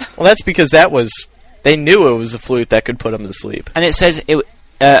fast. Well, that's because they knew it was a flute that could put him to sleep. And it says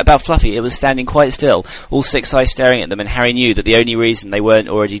about Fluffy, it was standing quite still, all 6 eyes staring at them, and Harry knew that the only reason they weren't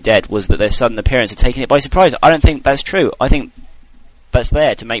already dead was that their sudden appearance had taken it by surprise. I don't think that's true. I think that's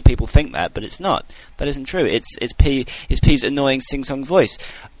there to make people think that, but it's not. That isn't true. It's Peeves' annoying sing-song voice.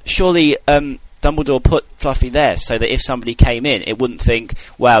 Surely Dumbledore put Fluffy there so that if somebody came in, it wouldn't think,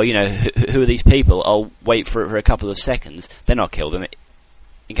 wow, who are these people? I'll wait for it for a couple of seconds, then I'll kill them,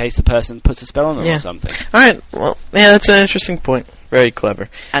 in case the person puts a spell on them or something. Alright, well, yeah, that's an interesting point. Very clever.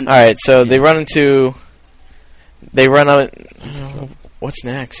 And Alright, so they run out... what's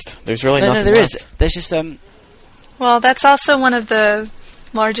next? There's really nothing there left. is. There's just Well, that's also one of the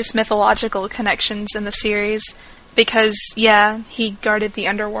largest mythological connections in the series, because, yeah, he guarded the I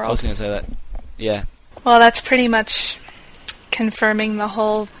underworld. was going to say that. Yeah. Well, that's pretty much confirming the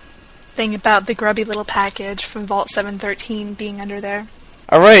whole thing about the grubby little package from Vault 713 being under there.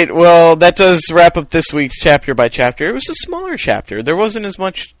 Alright, well, that does wrap up this week's chapter by chapter. It was a smaller chapter. There wasn't as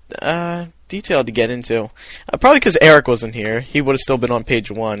much detail to get into. Probably because Eric wasn't here. He would have still been on page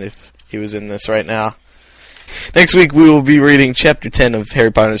 1 if he was in this right now. Next week we will be reading Chapter 10 of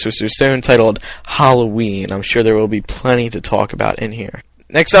Harry Potter and the Sorcerer's Stone, titled Halloween. I'm sure there will be plenty to talk about in here.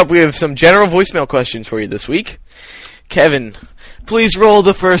 Next up, we have some general voicemail questions for you this week. Kevin, please roll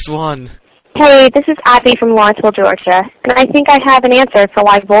the first one. Hey, this is Abby from Lawrenceville, Georgia, and I think I have an answer for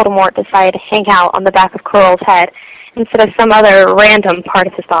why Voldemort decided to hang out on the back of Quirrell's head instead of some other random part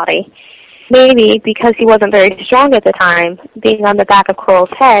of his body. Maybe because he wasn't very strong at the time, being on the back of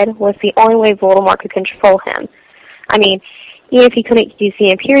Quirrell's head was the only way Voldemort could control him. I mean, even if he couldn't use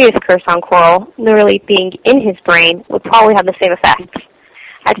the Imperius Curse on Quirrell, literally being in his brain would probably have the same effect.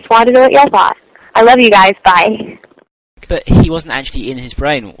 I just wanted to know what y'all thought. I love you guys. Bye. But he wasn't actually in his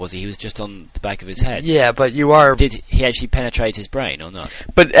brain, was he? He was just on the back of his head. Yeah, but you are... Did he actually penetrate his brain or not?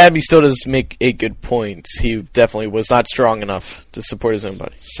 But Abby still does make a good point. He definitely was not strong enough to support his own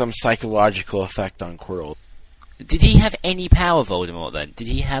body. Some psychological effect on Quirrell. Did he have any power, Voldemort, then? Did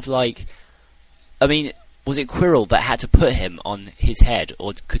he have, like... I mean, was it Quirrell that had to put him on his head,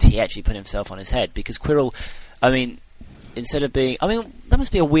 or could he actually put himself on his head? Because Quirrell, I mean, instead of being... I mean, that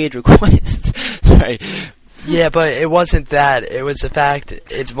must be a weird request. Sorry. Yeah, but it wasn't that. It was the fact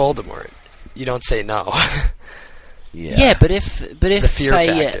it's Voldemort. You don't say no. Yeah, but if the fear say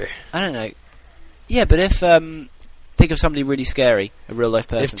factor. I don't know. Yeah, but if think of somebody really scary, a real life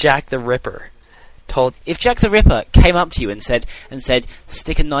person. If Jack the Ripper if Jack the Ripper came up to you and said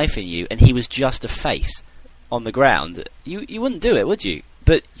stick a knife in you, and he was just a face on the ground, you wouldn't do it, would you?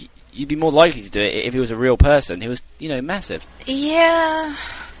 But you'd be more likely to do it if he was a real person who was, massive. Yeah.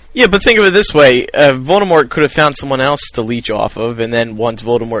 Yeah, but think of it this way. Voldemort could have found someone else to leech off of, and then once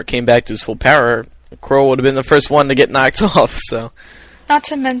Voldemort came back to his full power, Quirrell would have been the first one to get knocked off, so... Not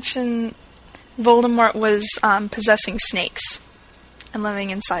to mention, Voldemort was possessing snakes and living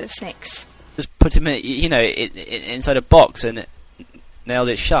inside of snakes. Just put him inside a box and nailed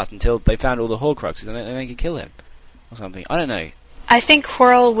it shut until they found all the Horcruxes, and then they could kill him. Or something. I don't know. I think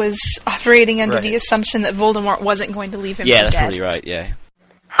Quirrell was operating under the assumption that Voldemort wasn't going to leave him for Yeah, that's dead. probably right, yeah.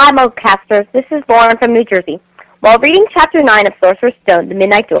 Hi, Mocasters. This is Lauren from New Jersey. While reading Chapter 9 of Sorcerer's Stone, The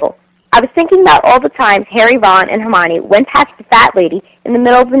Midnight Duel, I was thinking about all the times Harry, Ron, and Hermione went past the fat lady in the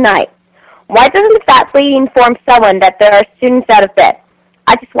middle of the night. Why doesn't the fat lady inform someone that there are students out of bed?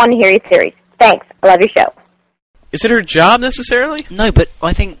 I just want to hear your theories. Thanks. I love your show. Is it her job, necessarily? No, but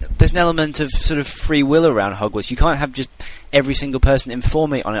I think there's an element of sort of free will around Hogwarts. You can't have just every single person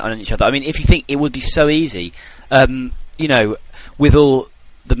informing on each other. I mean, if you think it would be so easy, with all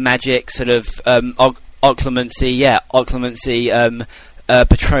the magic sort of occlumency,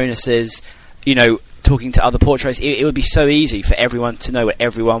 Patronuses, talking to other portraits, it would be so easy for everyone to know what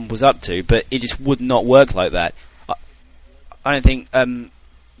everyone was up to, but it just would not work like that. I don't think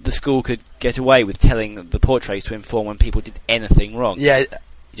the school could get away with telling the portraits to inform when people did anything wrong. Yeah. It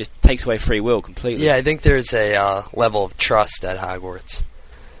just takes away free will completely. Yeah, I think there's a level of trust at Hogwarts.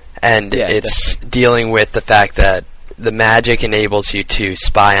 And it's definitely dealing with the fact that the magic enables you to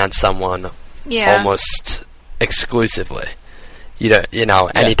spy on someone almost exclusively.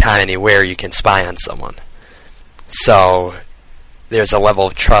 Anytime, anywhere you can spy on someone. So there's a level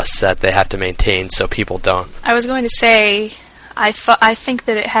of trust that they have to maintain so people don't. I was going to say, I think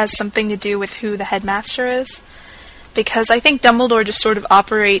that it has something to do with who the headmaster is, because I think Dumbledore just sort of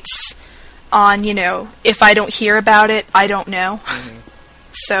operates on, if I don't hear about it, I don't know. Mm-hmm.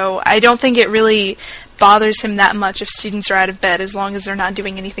 So I don't think it really bothers him that much if students are out of bed, as long as they're not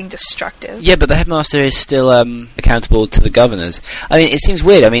doing anything destructive. Yeah, but the headmaster is still accountable to the governors. I mean, it seems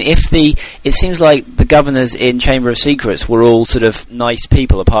weird. I mean, it seems like the governors in Chamber of Secrets were all sort of nice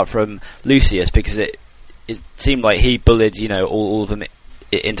people, apart from Lucius, because it seemed like he bullied, all of them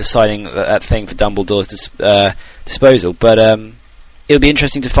into signing that thing for Dumbledore's disposal. But it would be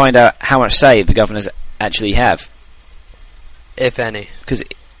interesting to find out how much say the governors actually have, if any, because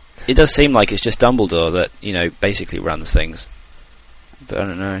it does seem like it's just Dumbledore that, basically runs things. But I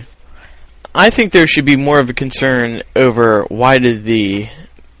don't know. I think there should be more of a concern over why did the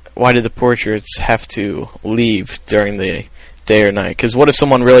portraits have to leave during the day or night? Because what if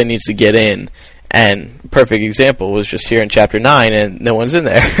someone really needs to get in? And perfect example was just here in Chapter 9, and no one's in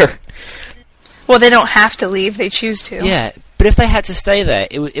there. Well, they don't have to leave; they choose to. Yeah, but if they had to stay there,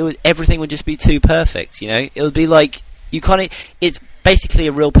 it would everything would just be too perfect. It would be like you can't. It's basically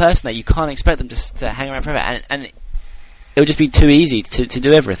a real person that you can't expect them to hang around forever, and it would just be too easy to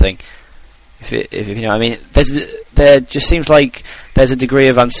do everything. If you know what I mean, there just seems like there's a degree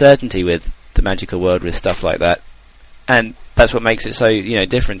of uncertainty with the magical world with stuff like that, and that's what makes it so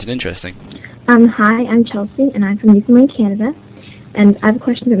different and interesting. Hi, I'm Chelsea, and I'm from Newfoundland, Canada, and I have a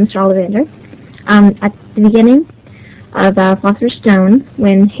question for Mr. Ollivander. At the beginning of Philosopher's Stone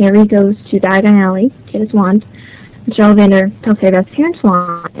when Harry goes to Diagon Alley to get his wand. Mr. Ollivander tells Harry about his parents'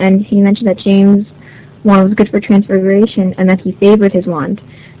 wand, and he mentioned that James' wand was good for transfiguration and that he favored his wand.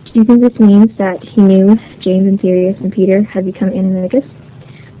 Do you think this means that he knew James and Sirius and Peter had become animagus?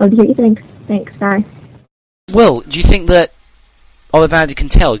 Love to hear what you think. Thanks, bye. Well, do you think that Ollivander can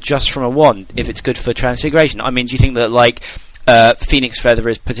tell just from a wand if it's good for transfiguration? I mean, do you think that, like, Phoenix Feather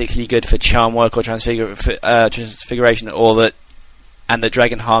is particularly good for charm work or transfiguration, or that, and the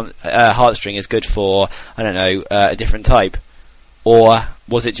Dragon Heartstring is good for, I don't know, a different type? Or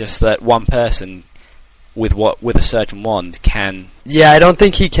was it just that one person with a certain wand can... Yeah, I don't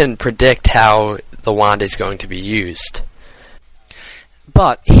think he can predict how the wand is going to be used.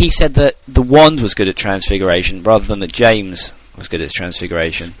 But he said that the wand was good at transfiguration rather than that James was good at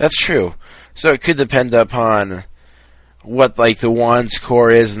transfiguration. That's true. So it could depend upon what, like, the wand's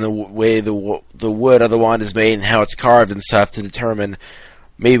core is and the way the wood of the wand is made and how it's carved and stuff to determine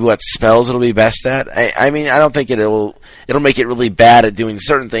maybe what spells it'll be best at. I mean, I don't think it'll make it really bad at doing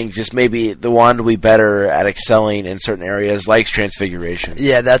certain things. Just maybe the wand will be better at excelling in certain areas, like transfiguration.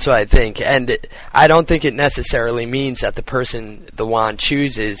 Yeah, that's what I think. And I don't think it necessarily means that the person the wand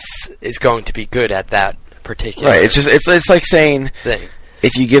chooses is going to be good at that particular Right. It's like saying thing.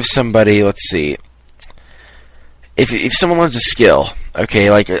 If you give somebody, let's see, if someone learns a skill, okay,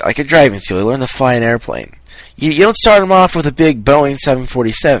 like a driving skill, they learn to fly an airplane. You don't start them off with a big Boeing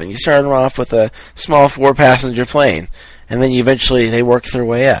 747. You start them off with a small 4-passenger plane, and then they work their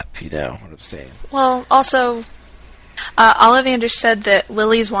way up. You know what I'm saying? Well, also, Ollivander said that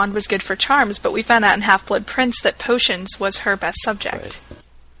Lily's wand was good for charms, but we found out in Half-Blood Prince that potions was her best subject. Right.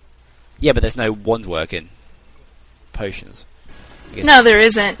 Yeah, but there's no wand work in potions. No, there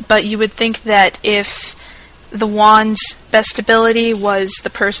isn't, but you would think that if the wand's best ability was the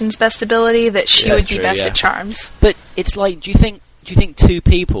person's best ability, that she would be best at charms. But it's like, do you think two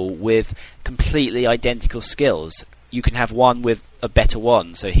people with completely identical skills, you can have one with a better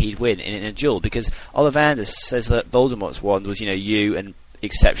wand, so he'd win in a duel? Because Ollivander says that Voldemort's wand was, you and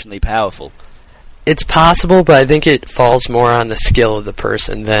exceptionally powerful. It's possible, but I think it falls more on the skill of the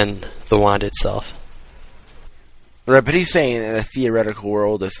person than the wand itself. Right, but he's saying in a theoretical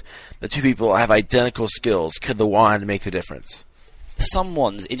world, if the two people have identical skills, could the wand make the difference? Some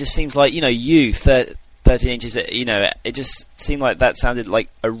wands, it just seems like, 13 inches, it just seemed like that sounded like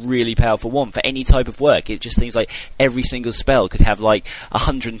a really powerful wand for any type of work. It just seems like every single spell could have like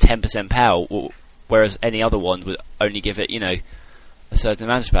 110% power, whereas any other wand would only give it, a certain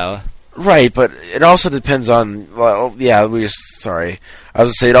amount of power. Right, but it also depends on, I was going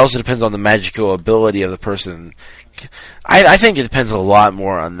to say, it also depends on the magical ability of the person. I think it depends a lot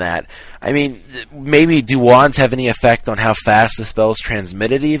more on that. I mean, maybe do wands have any effect on how fast the spell's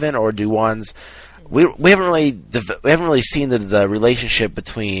transmitted even, or do wands... We haven't really seen the relationship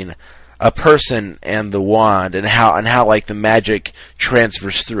between a person and the wand and how like the magic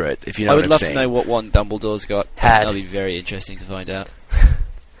transfers through it, if you know what I'm saying. I would love to know what wand Dumbledore's got. Had. That'll be very interesting to find out.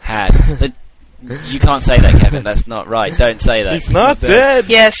 You can't say that, Kevin. That's not right. Don't say that. He's not dead.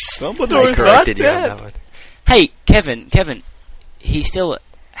 Yes. Dumbledore's not corrected you on that dead. one. Hey, Kevin, he still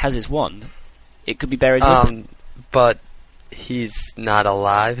has his wand. It could be buried with him. But he's not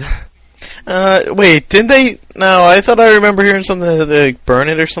alive. Wait, didn't they? No, I thought I remember hearing something that they burn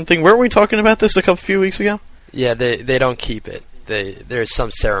it or something. Weren't we talking about this a few weeks ago? Yeah, they don't keep it. There's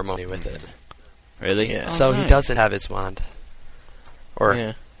some ceremony with it. Really? Yeah. So he doesn't have his wand. Or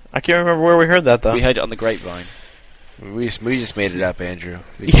Yeah. I can't remember where we heard that though. We heard it on the grapevine. We just made it up, Andrew.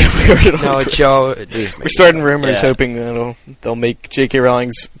 Yeah, we heard it. no, Joe. We're starting rumors, Yeah. hoping that they'll make J.K.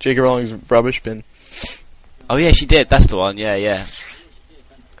 Rowling's rubbish bin. Oh yeah, she did. That's the one. Yeah.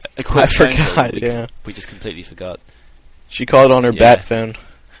 A quick I phone call. forgot. Yeah, We just completely forgot. she called on her Yeah. bat phone.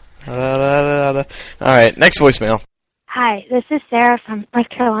 All right, next voicemail. Hi, this is Sarah from North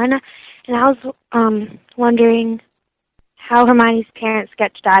Carolina, and I was wondering how Hermione's parents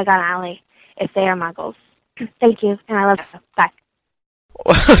get to Diagon Alley if they are Muggles. Thank you, and I love you. Bye.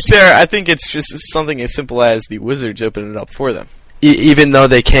 Well, Sarah, I think it's just something as simple as the wizards open it up for them. Even though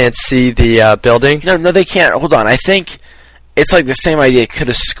they can't see the building? No, they can't. Hold on. I think it's like the same idea. Could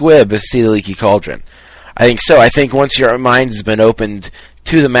a squib see the leaky cauldron? I think so. I think once your mind has been opened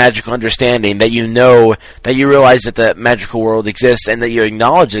to the magical understanding, that you realize that the magical world exists and that you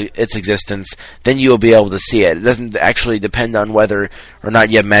acknowledge its existence, then you will be able to see it. It doesn't actually depend on whether or not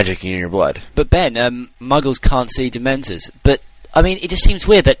you have magic in your blood. But Ben, Muggles can't see Dementors. But I mean, it just seems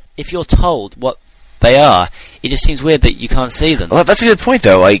weird that if you're told what they are, it just seems weird that you can't see them. Well, that's a good point,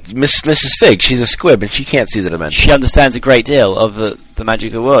 though. Like Mrs. Fig, she's a squib and she can't see the dimension. She understands a great deal of the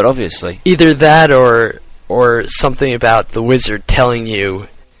magical world, obviously. Either that or or something about the wizard telling you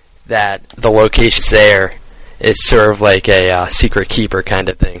that the location's there is sort of like a secret keeper kind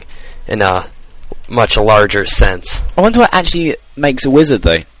of thing in a much larger sense. I wonder what actually makes a wizard,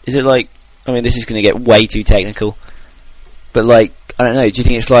 though. Is it like... I mean, this is going to get way too technical. But, like, I don't know. Do you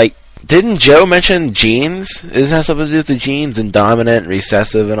think it's like... Didn't Joe mention genes? Doesn't it have something to do with the genes and dominant,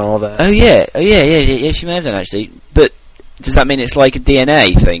 recessive, and all that? Oh, yeah. She may have done, actually. But does that mean it's like a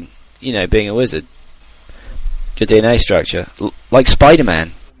DNA thing? You know, being a wizard? Your DNA structure. Like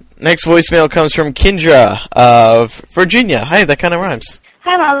Spider-Man. Next voicemail comes from Kendra of Virginia. Hi, that kind of rhymes.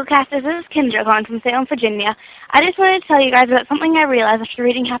 Hi, MuggleCasters. This is Kendra calling from Salem, Virginia. I just wanted to tell you guys about something I realized after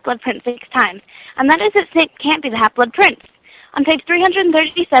reading Half-Blood Prince 6 times, and that is that Snape can't be the Half-Blood Prince. On page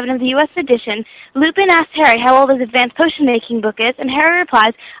 337 of the U.S. edition, Lupin asks Harry how old his advanced potion-making book is, and Harry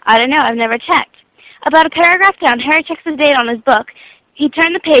replies, I don't know, I've never checked. About a paragraph down, Harry checks the date on his book. He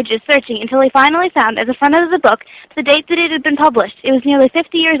turned the pages, searching, until he finally found, at the front of the book, the date that it had been published. It was nearly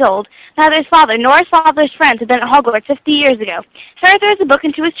 50 years old. Neither his father nor his father's friends had been at Hogwarts 50 years ago. Harry throws the book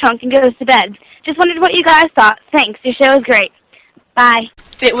into his trunk and goes to bed. Just wondered what you guys thought. Thanks, your show is great. Bye.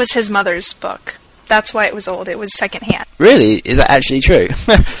 It was his mother's book. That's why it was old. It was secondhand. Really? Is that actually true?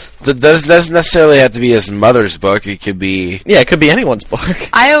 That doesn't necessarily have to be his mother's book. It could be... Yeah, it could be anyone's book.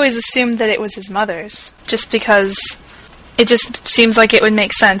 I always assumed that it was his mother's, just because it just seems like it would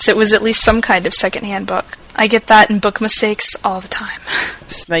make sense. It was at least some kind of secondhand book. I get that in book mistakes all the time.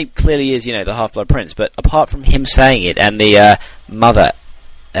 Snape clearly is, the Half-Blood Prince, but apart from him saying it and the mother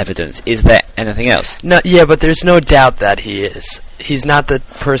evidence, is there anything else? No, yeah, but there's no doubt that he is. He's not the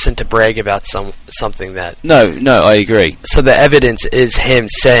person to brag about something that... No, I agree. So the evidence is him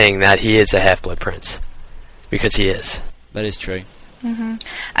saying that he is a Half-Blood Prince. Because he is. That is true. Mm-hmm.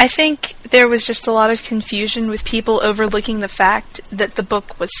 I think there was just a lot of confusion with people overlooking the fact that the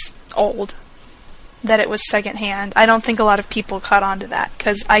book was old. That it was secondhand. I don't think a lot of people caught on to that,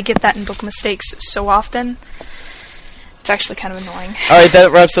 because I get that in book mistakes so often. It's actually kind of annoying. Alright, that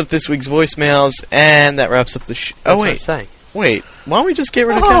wraps up this week's voicemails, and that wraps up the That's what I'm saying. Wait, why don't we just get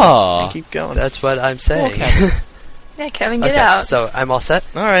rid of Kevin and keep going? That's what I'm saying. Kevin. Yeah, Kevin, get out. So, I'm all set?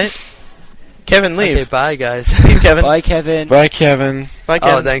 Alright. Kevin, leave. Okay, bye, guys. Leave, Kevin. Bye, Kevin. Bye, Kevin. Bye,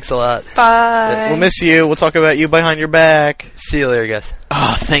 Kevin. Oh, thanks a lot. Bye. We'll miss you. We'll talk about you behind your back. See you later, guys.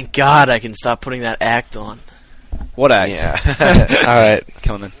 Oh, thank God I can stop putting that act on. What act? Yeah. Alright.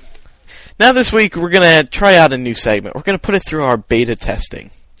 Come on then. Now this week, we're going to try out a new segment. We're going to put it through our beta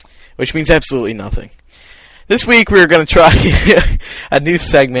testing, which means absolutely nothing. This week, we're going to try a new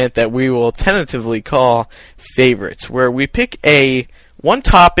segment that we will tentatively call Favorites, where we pick one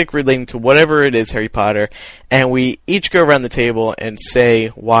topic relating to whatever it is Harry Potter, and we each go around the table and say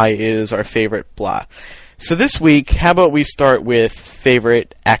why it is our favorite blah. So this week, how about we start with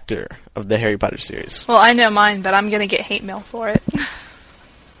favorite actor of the Harry Potter series? Well, I know mine, but I'm going to get hate mail for it.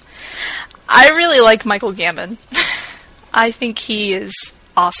 I really like Michael Gambon. I think he is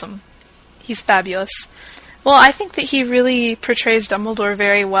awesome. He's fabulous. Well, I think that he really portrays Dumbledore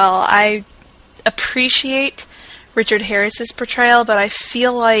very well. I appreciate Richard Harris's portrayal, but I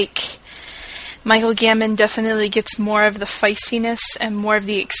feel like Michael Gambon definitely gets more of the feistiness and more of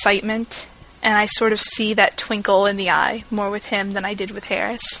the excitement, and I sort of see that twinkle in the eye more with him than I did with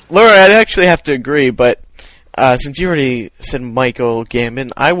Harris. Laura, I'd actually have to agree, but since you already said Michael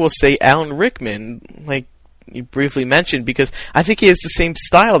Gambon, I will say Alan Rickman, like you briefly mentioned, because I think he has the same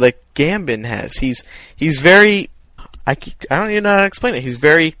style that Gambon has. He's very... I don't even know how to explain it. He's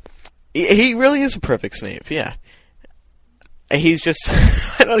very... He really is a perfect Snape, yeah. He's just...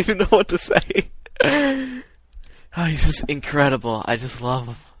 I don't even know what to say. Oh, he's just incredible. I just love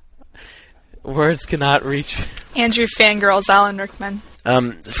him. Words cannot reach. Andrew fangirls Alan Rickman.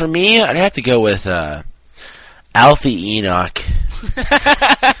 For me, I'd have to go with Alfie Enoch.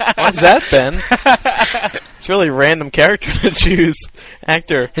 What's that, Ben? It's a really random character to choose.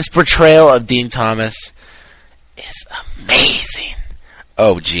 Actor. His portrayal of Dean Thomas is amazing.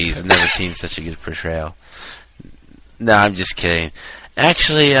 Oh, geez, I've never seen such a good portrayal. No, I'm just kidding.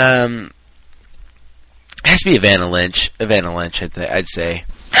 Actually, it has to be Evanna Lynch. I'd say.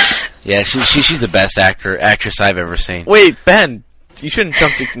 Yeah, she's the best actress I've ever seen. Wait, Ben, you shouldn't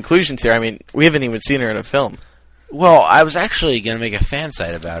jump to conclusions here. I mean, we haven't even seen her in a film. Well, I was actually going to make a fan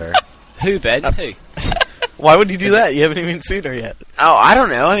site about her. Who, Ben? Who? Why would you do that? You haven't even seen her yet. Oh, I don't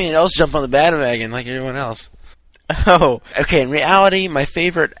know. I mean, I'll just jump on the bandwagon like everyone else. Oh. Okay, in reality, my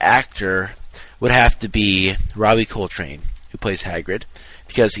favorite actor would have to be Robbie Coltrane, who plays Hagrid,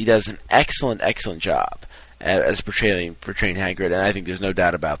 because he does an excellent job as portraying Hagrid, and I think there's no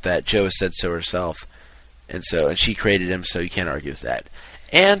doubt about that. Jo has said so herself, and she created him, so you can't argue with that.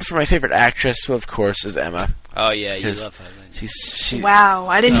 And for my favorite actress, who of course is Emma. Oh yeah, you 'Cause love her. Don't you? She's Wow,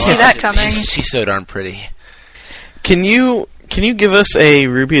 I didn't see that coming. she's so darn pretty. Can you give us a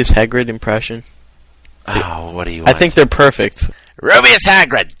Rubeus Hagrid impression? Oh, what do you want? I think they're perfect. Rubeus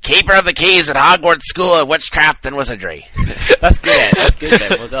Hagrid, keeper of the keys at Hogwarts School of Witchcraft and Wizardry. That's good. That's good.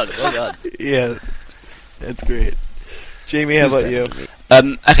 Then. Well done. Well done. Yeah, that's great. Jamie, how about you?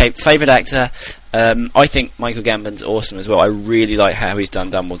 Okay, favourite actor. I think Michael Gambon's awesome as well. I really like how he's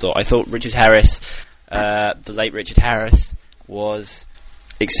done Dumbledore. I thought Richard Harris, the late Richard Harris, was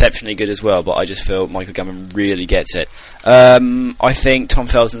exceptionally good as well, but I just feel Michael Gambon really gets it. I think Tom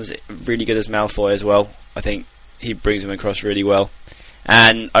Felton's really good as Malfoy as well. I think he brings him across really well.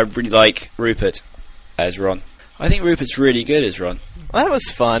 And I really like Rupert as Ron. I think Rupert's really good as Ron. Well, that was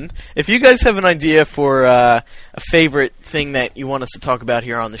fun. If you guys have an idea for a favorite thing that you want us to talk about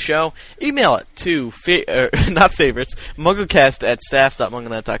here on the show, email it to not favorites,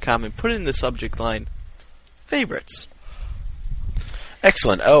 mugglecast@staff.mugglenet.com and put it in the subject line, favorites.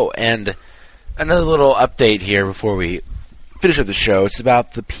 Excellent. Oh, and another little update here before we finish up the show. It's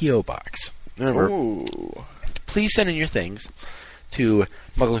about the P.O. Box. Remember, please send in your things to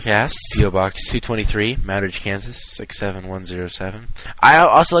MuggleCast, P.O. Box 223, Moundridge, Kansas 67107. I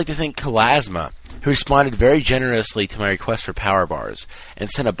also like to thank Kalasma, who responded very generously to my request for power bars and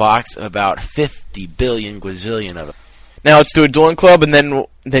sent a box of about 50 billion gazillion of them. Now let's do a Dueling Club, and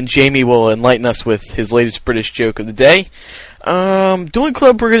then Jamie will enlighten us with his latest British joke of the day. Dueling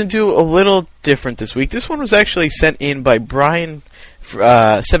Club, we're going to do a little different this week. This one was actually sent in by Brian,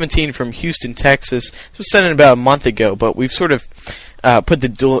 17 from Houston, Texas. This was sent in about a month ago, but we've sort of put the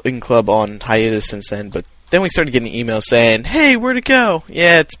Dueling Club on hiatus since then. But then we started getting emails saying, "Hey, where'd it go?"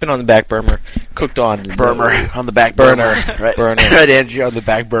 Yeah, it's been on the back burner, cooked on On the back burner. Right, burner. Right, Andrew, on the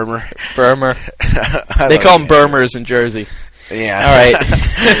back burner. Burmer. They call them Burmers in Jersey. Yeah. All right.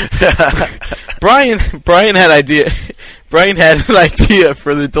 Brian had an idea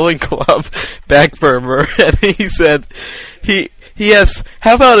for the Dueling Club back burner, and he said he asked,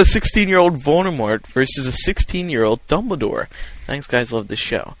 how about a 16-year-old Voldemort versus a 16-year-old Dumbledore? Thanks, guys. Love this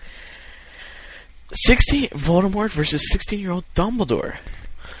show. Voldemort versus 16-year-old Dumbledore.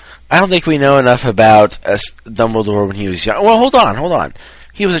 I don't think we know enough about Dumbledore when he was young. Well, hold on.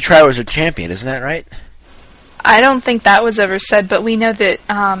 He was a Triwizard champion, isn't that right? I don't think that was ever said, but we know that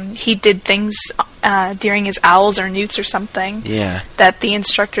he did things during his owls or newts or something. Yeah. That the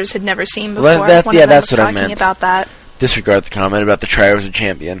instructors had never seen before. Well, that's what I meant. Talking about that. Disregard the comment about the Triwizard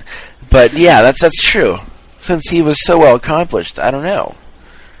champion, but yeah, that's true. Since he was so well accomplished, I don't know.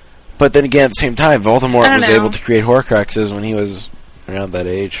 But then again, at the same time, Voldemort was able to create Horcruxes when he was around that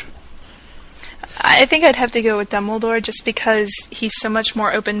age. I think I'd have to go with Dumbledore just because he's so much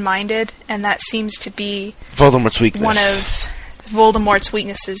more open-minded, and that seems to be Voldemort's weakness. One of Voldemort's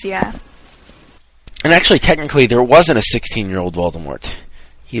weaknesses, yeah. And actually, technically, there wasn't a 16-year-old Voldemort.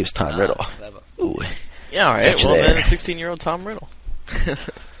 He was Tom Riddle. Ooh. Yeah, all right. Well, then a 16-year-old Tom Riddle.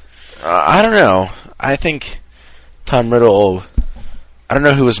 I don't know. I think Tom Riddle... I don't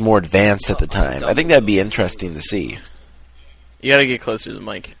know who was more advanced at the time. I think that'd be interesting to see. You gotta get closer to the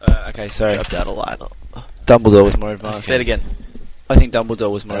mic. Okay, sorry. Dropped out a lot. Dumbledore was more advanced. Say it again. I think Dumbledore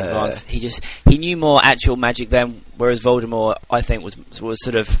was more advanced. He knew more actual magic then, whereas Voldemort, I think, was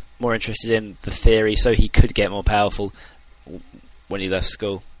sort of more interested in the theory, so he could get more powerful when he left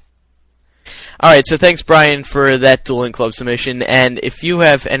school. Alright, so thanks, Brian, for that Dueling Club submission, and if you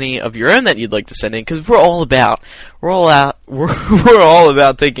have any of your own that you'd like to send in, because we're all about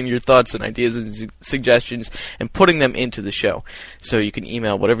taking your thoughts and ideas and suggestions and putting them into the show. So you can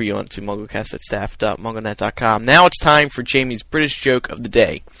email whatever you want to mugglecast@staff.mugglenet.com. Now it's time for Jamie's British joke of the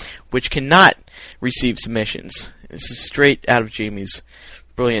day, which cannot receive submissions. This is straight out of Jamie's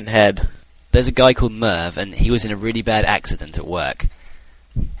brilliant head. There's a guy called Merv, and he was in a really bad accident at work.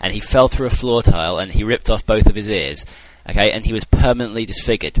 And he fell through a floor tile and he ripped off both of his ears. Okay, and he was permanently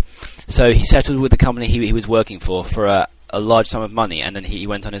disfigured. So he settled with the company he was working for a large sum of money, and then he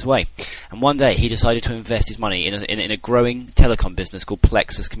went on his way. And one day he decided to invest his money in a growing telecom business called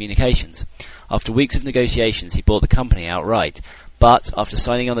Plexus Communications. After weeks of negotiations, he bought the company outright. But after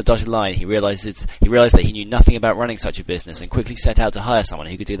signing on the dotted line, he realized that he knew nothing about running such a business and quickly set out to hire someone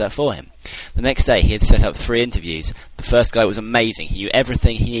who could do that for him. The next day, he had set up 3 interviews. The first guy was amazing. He knew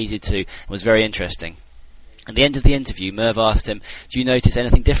everything he needed to and was very interesting. At the end of the interview, Merv asked him, "Do you notice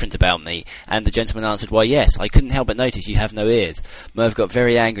anything different about me?" And the gentleman answered, "Why, yes, I couldn't help but notice you have no ears." Merv got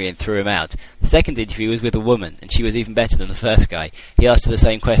very angry and threw him out. The second interview was with a woman, and she was even better than the first guy. He asked her the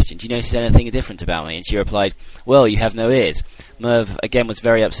same question, "Do you notice anything different about me?" And she replied, "Well, you have no ears." Merv again was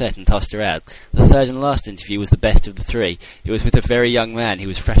very upset and tossed her out. The third and last interview was the best of the three. It was with a very young man who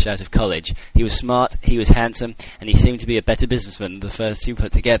was fresh out of college. He was smart, he was handsome, and he seemed to be a better businessman than the first two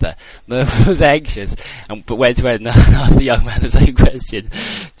put together. Merv was anxious, but went to Ed and asked the young man the same question,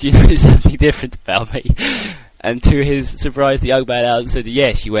 "Do you notice something different about me?" And to his surprise, the young man answered,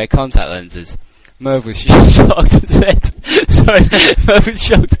 "Yes, you wear contact lenses." Merv was shocked and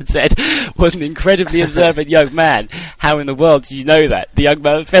said, "What an incredibly observant young man. How in the world did you know that?" The young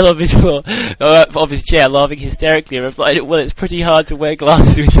man fell off his chair, laughing hysterically, and replied, "Well, it's pretty hard to wear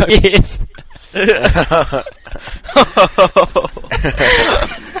glasses with no ears."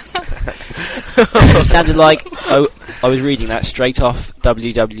 It sounded like I was reading that straight off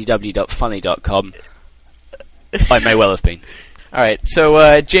www.funny.com. I may well have been. Alright,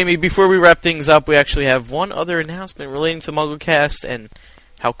 so Jamie, before we wrap things up, we actually have one other announcement relating to MuggleCast and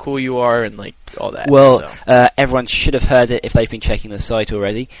how cool you are and like all that. Well, everyone should have heard it if they've been checking the site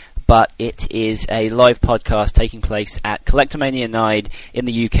already, but it is a live podcast taking place at Collectomania 9 in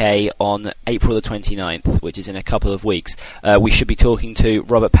the UK on April the 29th, which is in a couple of weeks. We should be talking to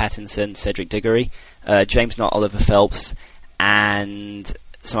Robert Pattinson, Cedric Diggory, James Knott, Oliver Phelps, and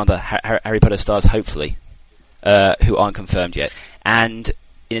some other Harry Potter stars, hopefully. Who aren't confirmed yet. And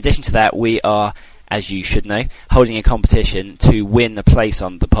in addition to that, we are, as you should know, holding a competition to win a place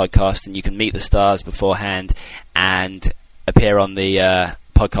on the podcast, and you can meet the stars beforehand and appear on the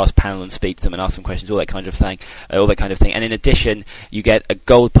podcast panel and speak to them and ask them questions, all that kind of thing. And in addition, you get a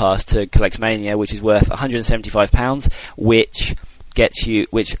gold pass to Collectomania, which is worth £175, which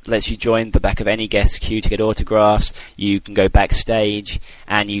lets you join the back of any guest queue to get autographs. You can go backstage,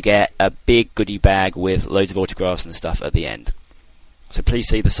 and you get a big goodie bag with loads of autographs and stuff at the end. So please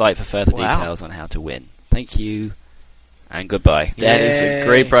see the site for further details on how to win. Thank you, and goodbye. That is a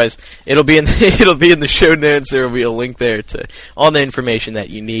great prize. It'll be in the show notes. There will be a link there to all the information that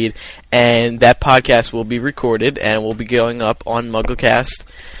you need, and that podcast will be recorded and will be going up on MuggleCast.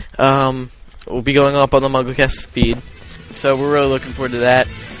 Will be going up on the MuggleCast feed. So we're really looking forward to that.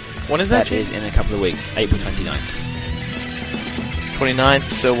 When is that? That is in a couple of weeks, April 29th. 29th,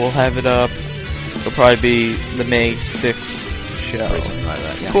 so we'll have it up. It'll probably be the May 6th show. Or something like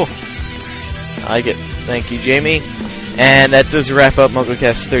that, yeah. Cool. I like it. Thank you, Jamie. And that does wrap up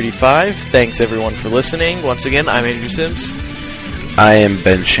MuggleCast 35. Thanks, everyone, for listening. Once again, I'm Andrew Sims. I am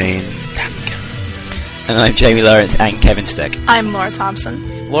Ben Shane. And I'm Jamie Lawrence and Kevin Steck. I'm Laura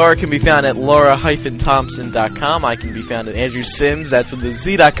Thompson. Laura can be found at laura-thompson.com. I can be found at Andrew Sims, that's with the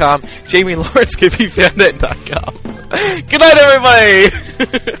Z.com. Jamie Lawrence can be found at .com. Good night, everybody!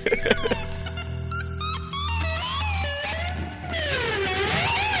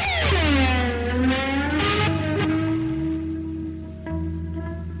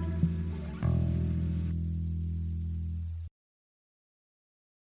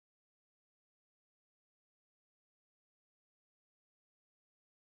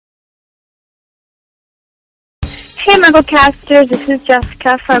 Hey MuggleCasters, this is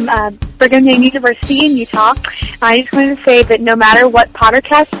Jessica from Brigham Young University in Utah. I just wanted to say that no matter what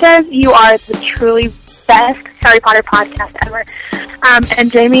Pottercast does, you are the truly best Harry Potter podcast ever.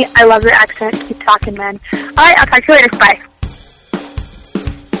 And Jamie, I love your accent. Keep talking, man. Alright, I'll talk to you later. Bye.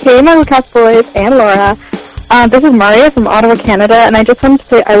 Hey MuggleCast boys and Laura. This is Maria from Ottawa, Canada, and I just wanted to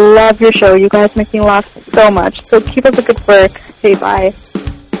say I love your show. You guys make me laugh so much. So keep up the good work. Say bye.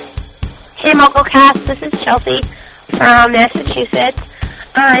 Hey MuggleCast, this is Chelsea from Massachusetts.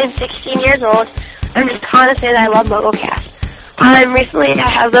 I'm 16 years old. I'm just calling to say that I love MuggleCast. Recently I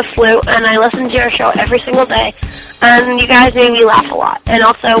have the flu, and I listen to your show every single day, and you guys made me laugh a lot. And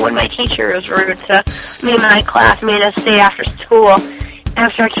also, when my teacher was rude to me and my class, made us stay after school,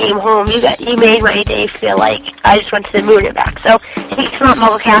 after I came home, you made my day feel like I just went to the moon and back. So, thanks a lot,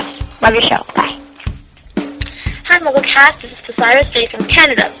 MuggleCast. Love your show. Bye. Hi MuggleCast, this is Cyrus J from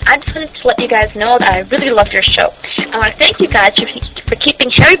Canada. I just wanted to let you guys know that I really loved your show. I want to thank you guys for keeping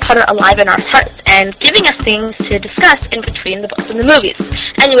Harry Potter alive in our hearts and giving us things to discuss in between the books and the movies.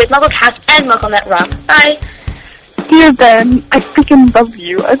 Anyways, MuggleCast and MuggleNet rock. Bye! Dear Ben, I freaking love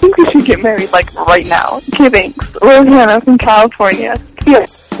you. I think we should get married, like, right now. Okay, thanks. Rosanna from California. Yeah.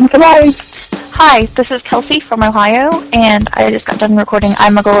 Bye! Hi, this is Kelsey from Ohio, and I just got done recording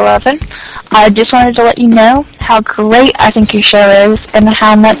iMuggle11. I just wanted to let you know how great I think your show is and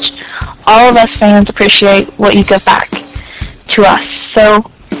how much all of us fans appreciate what you give back to us. So,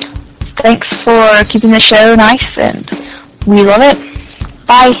 thanks for keeping the show nice, and we love it.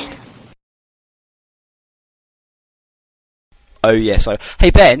 Bye. Oh yes. Hey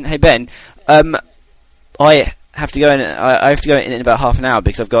Ben. I have to go in. I have to go in about half an hour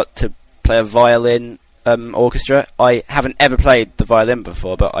because I've got to play a violin orchestra. I haven't ever played the violin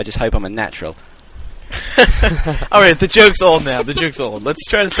before, but I just hope I'm a natural. Alright, the joke's old now. Let's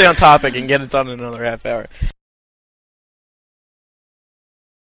try to stay on topic and get it done in another half hour.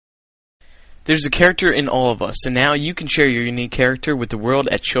 There's a character in all of us, and now you can share your unique character with the world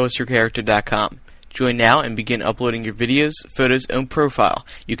at showusyourcharacter.com. Join now and begin uploading your videos, photos, and profile.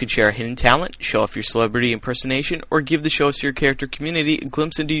 You can share a hidden talent, show off your celebrity impersonation, or give the Show Us Your Character community a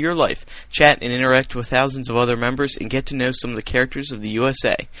glimpse into your life. Chat and interact with thousands of other members and get to know some of the characters of the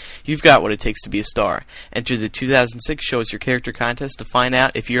USA. You've got what it takes to be a star. Enter the 2006 Show Us Your Character contest to find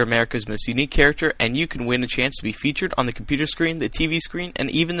out if you're America's most unique character, and you can win a chance to be featured on the computer screen, the TV screen,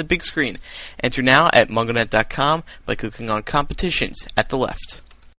 and even the big screen. Enter now at MuggleNet.com by clicking on Competitions at the left.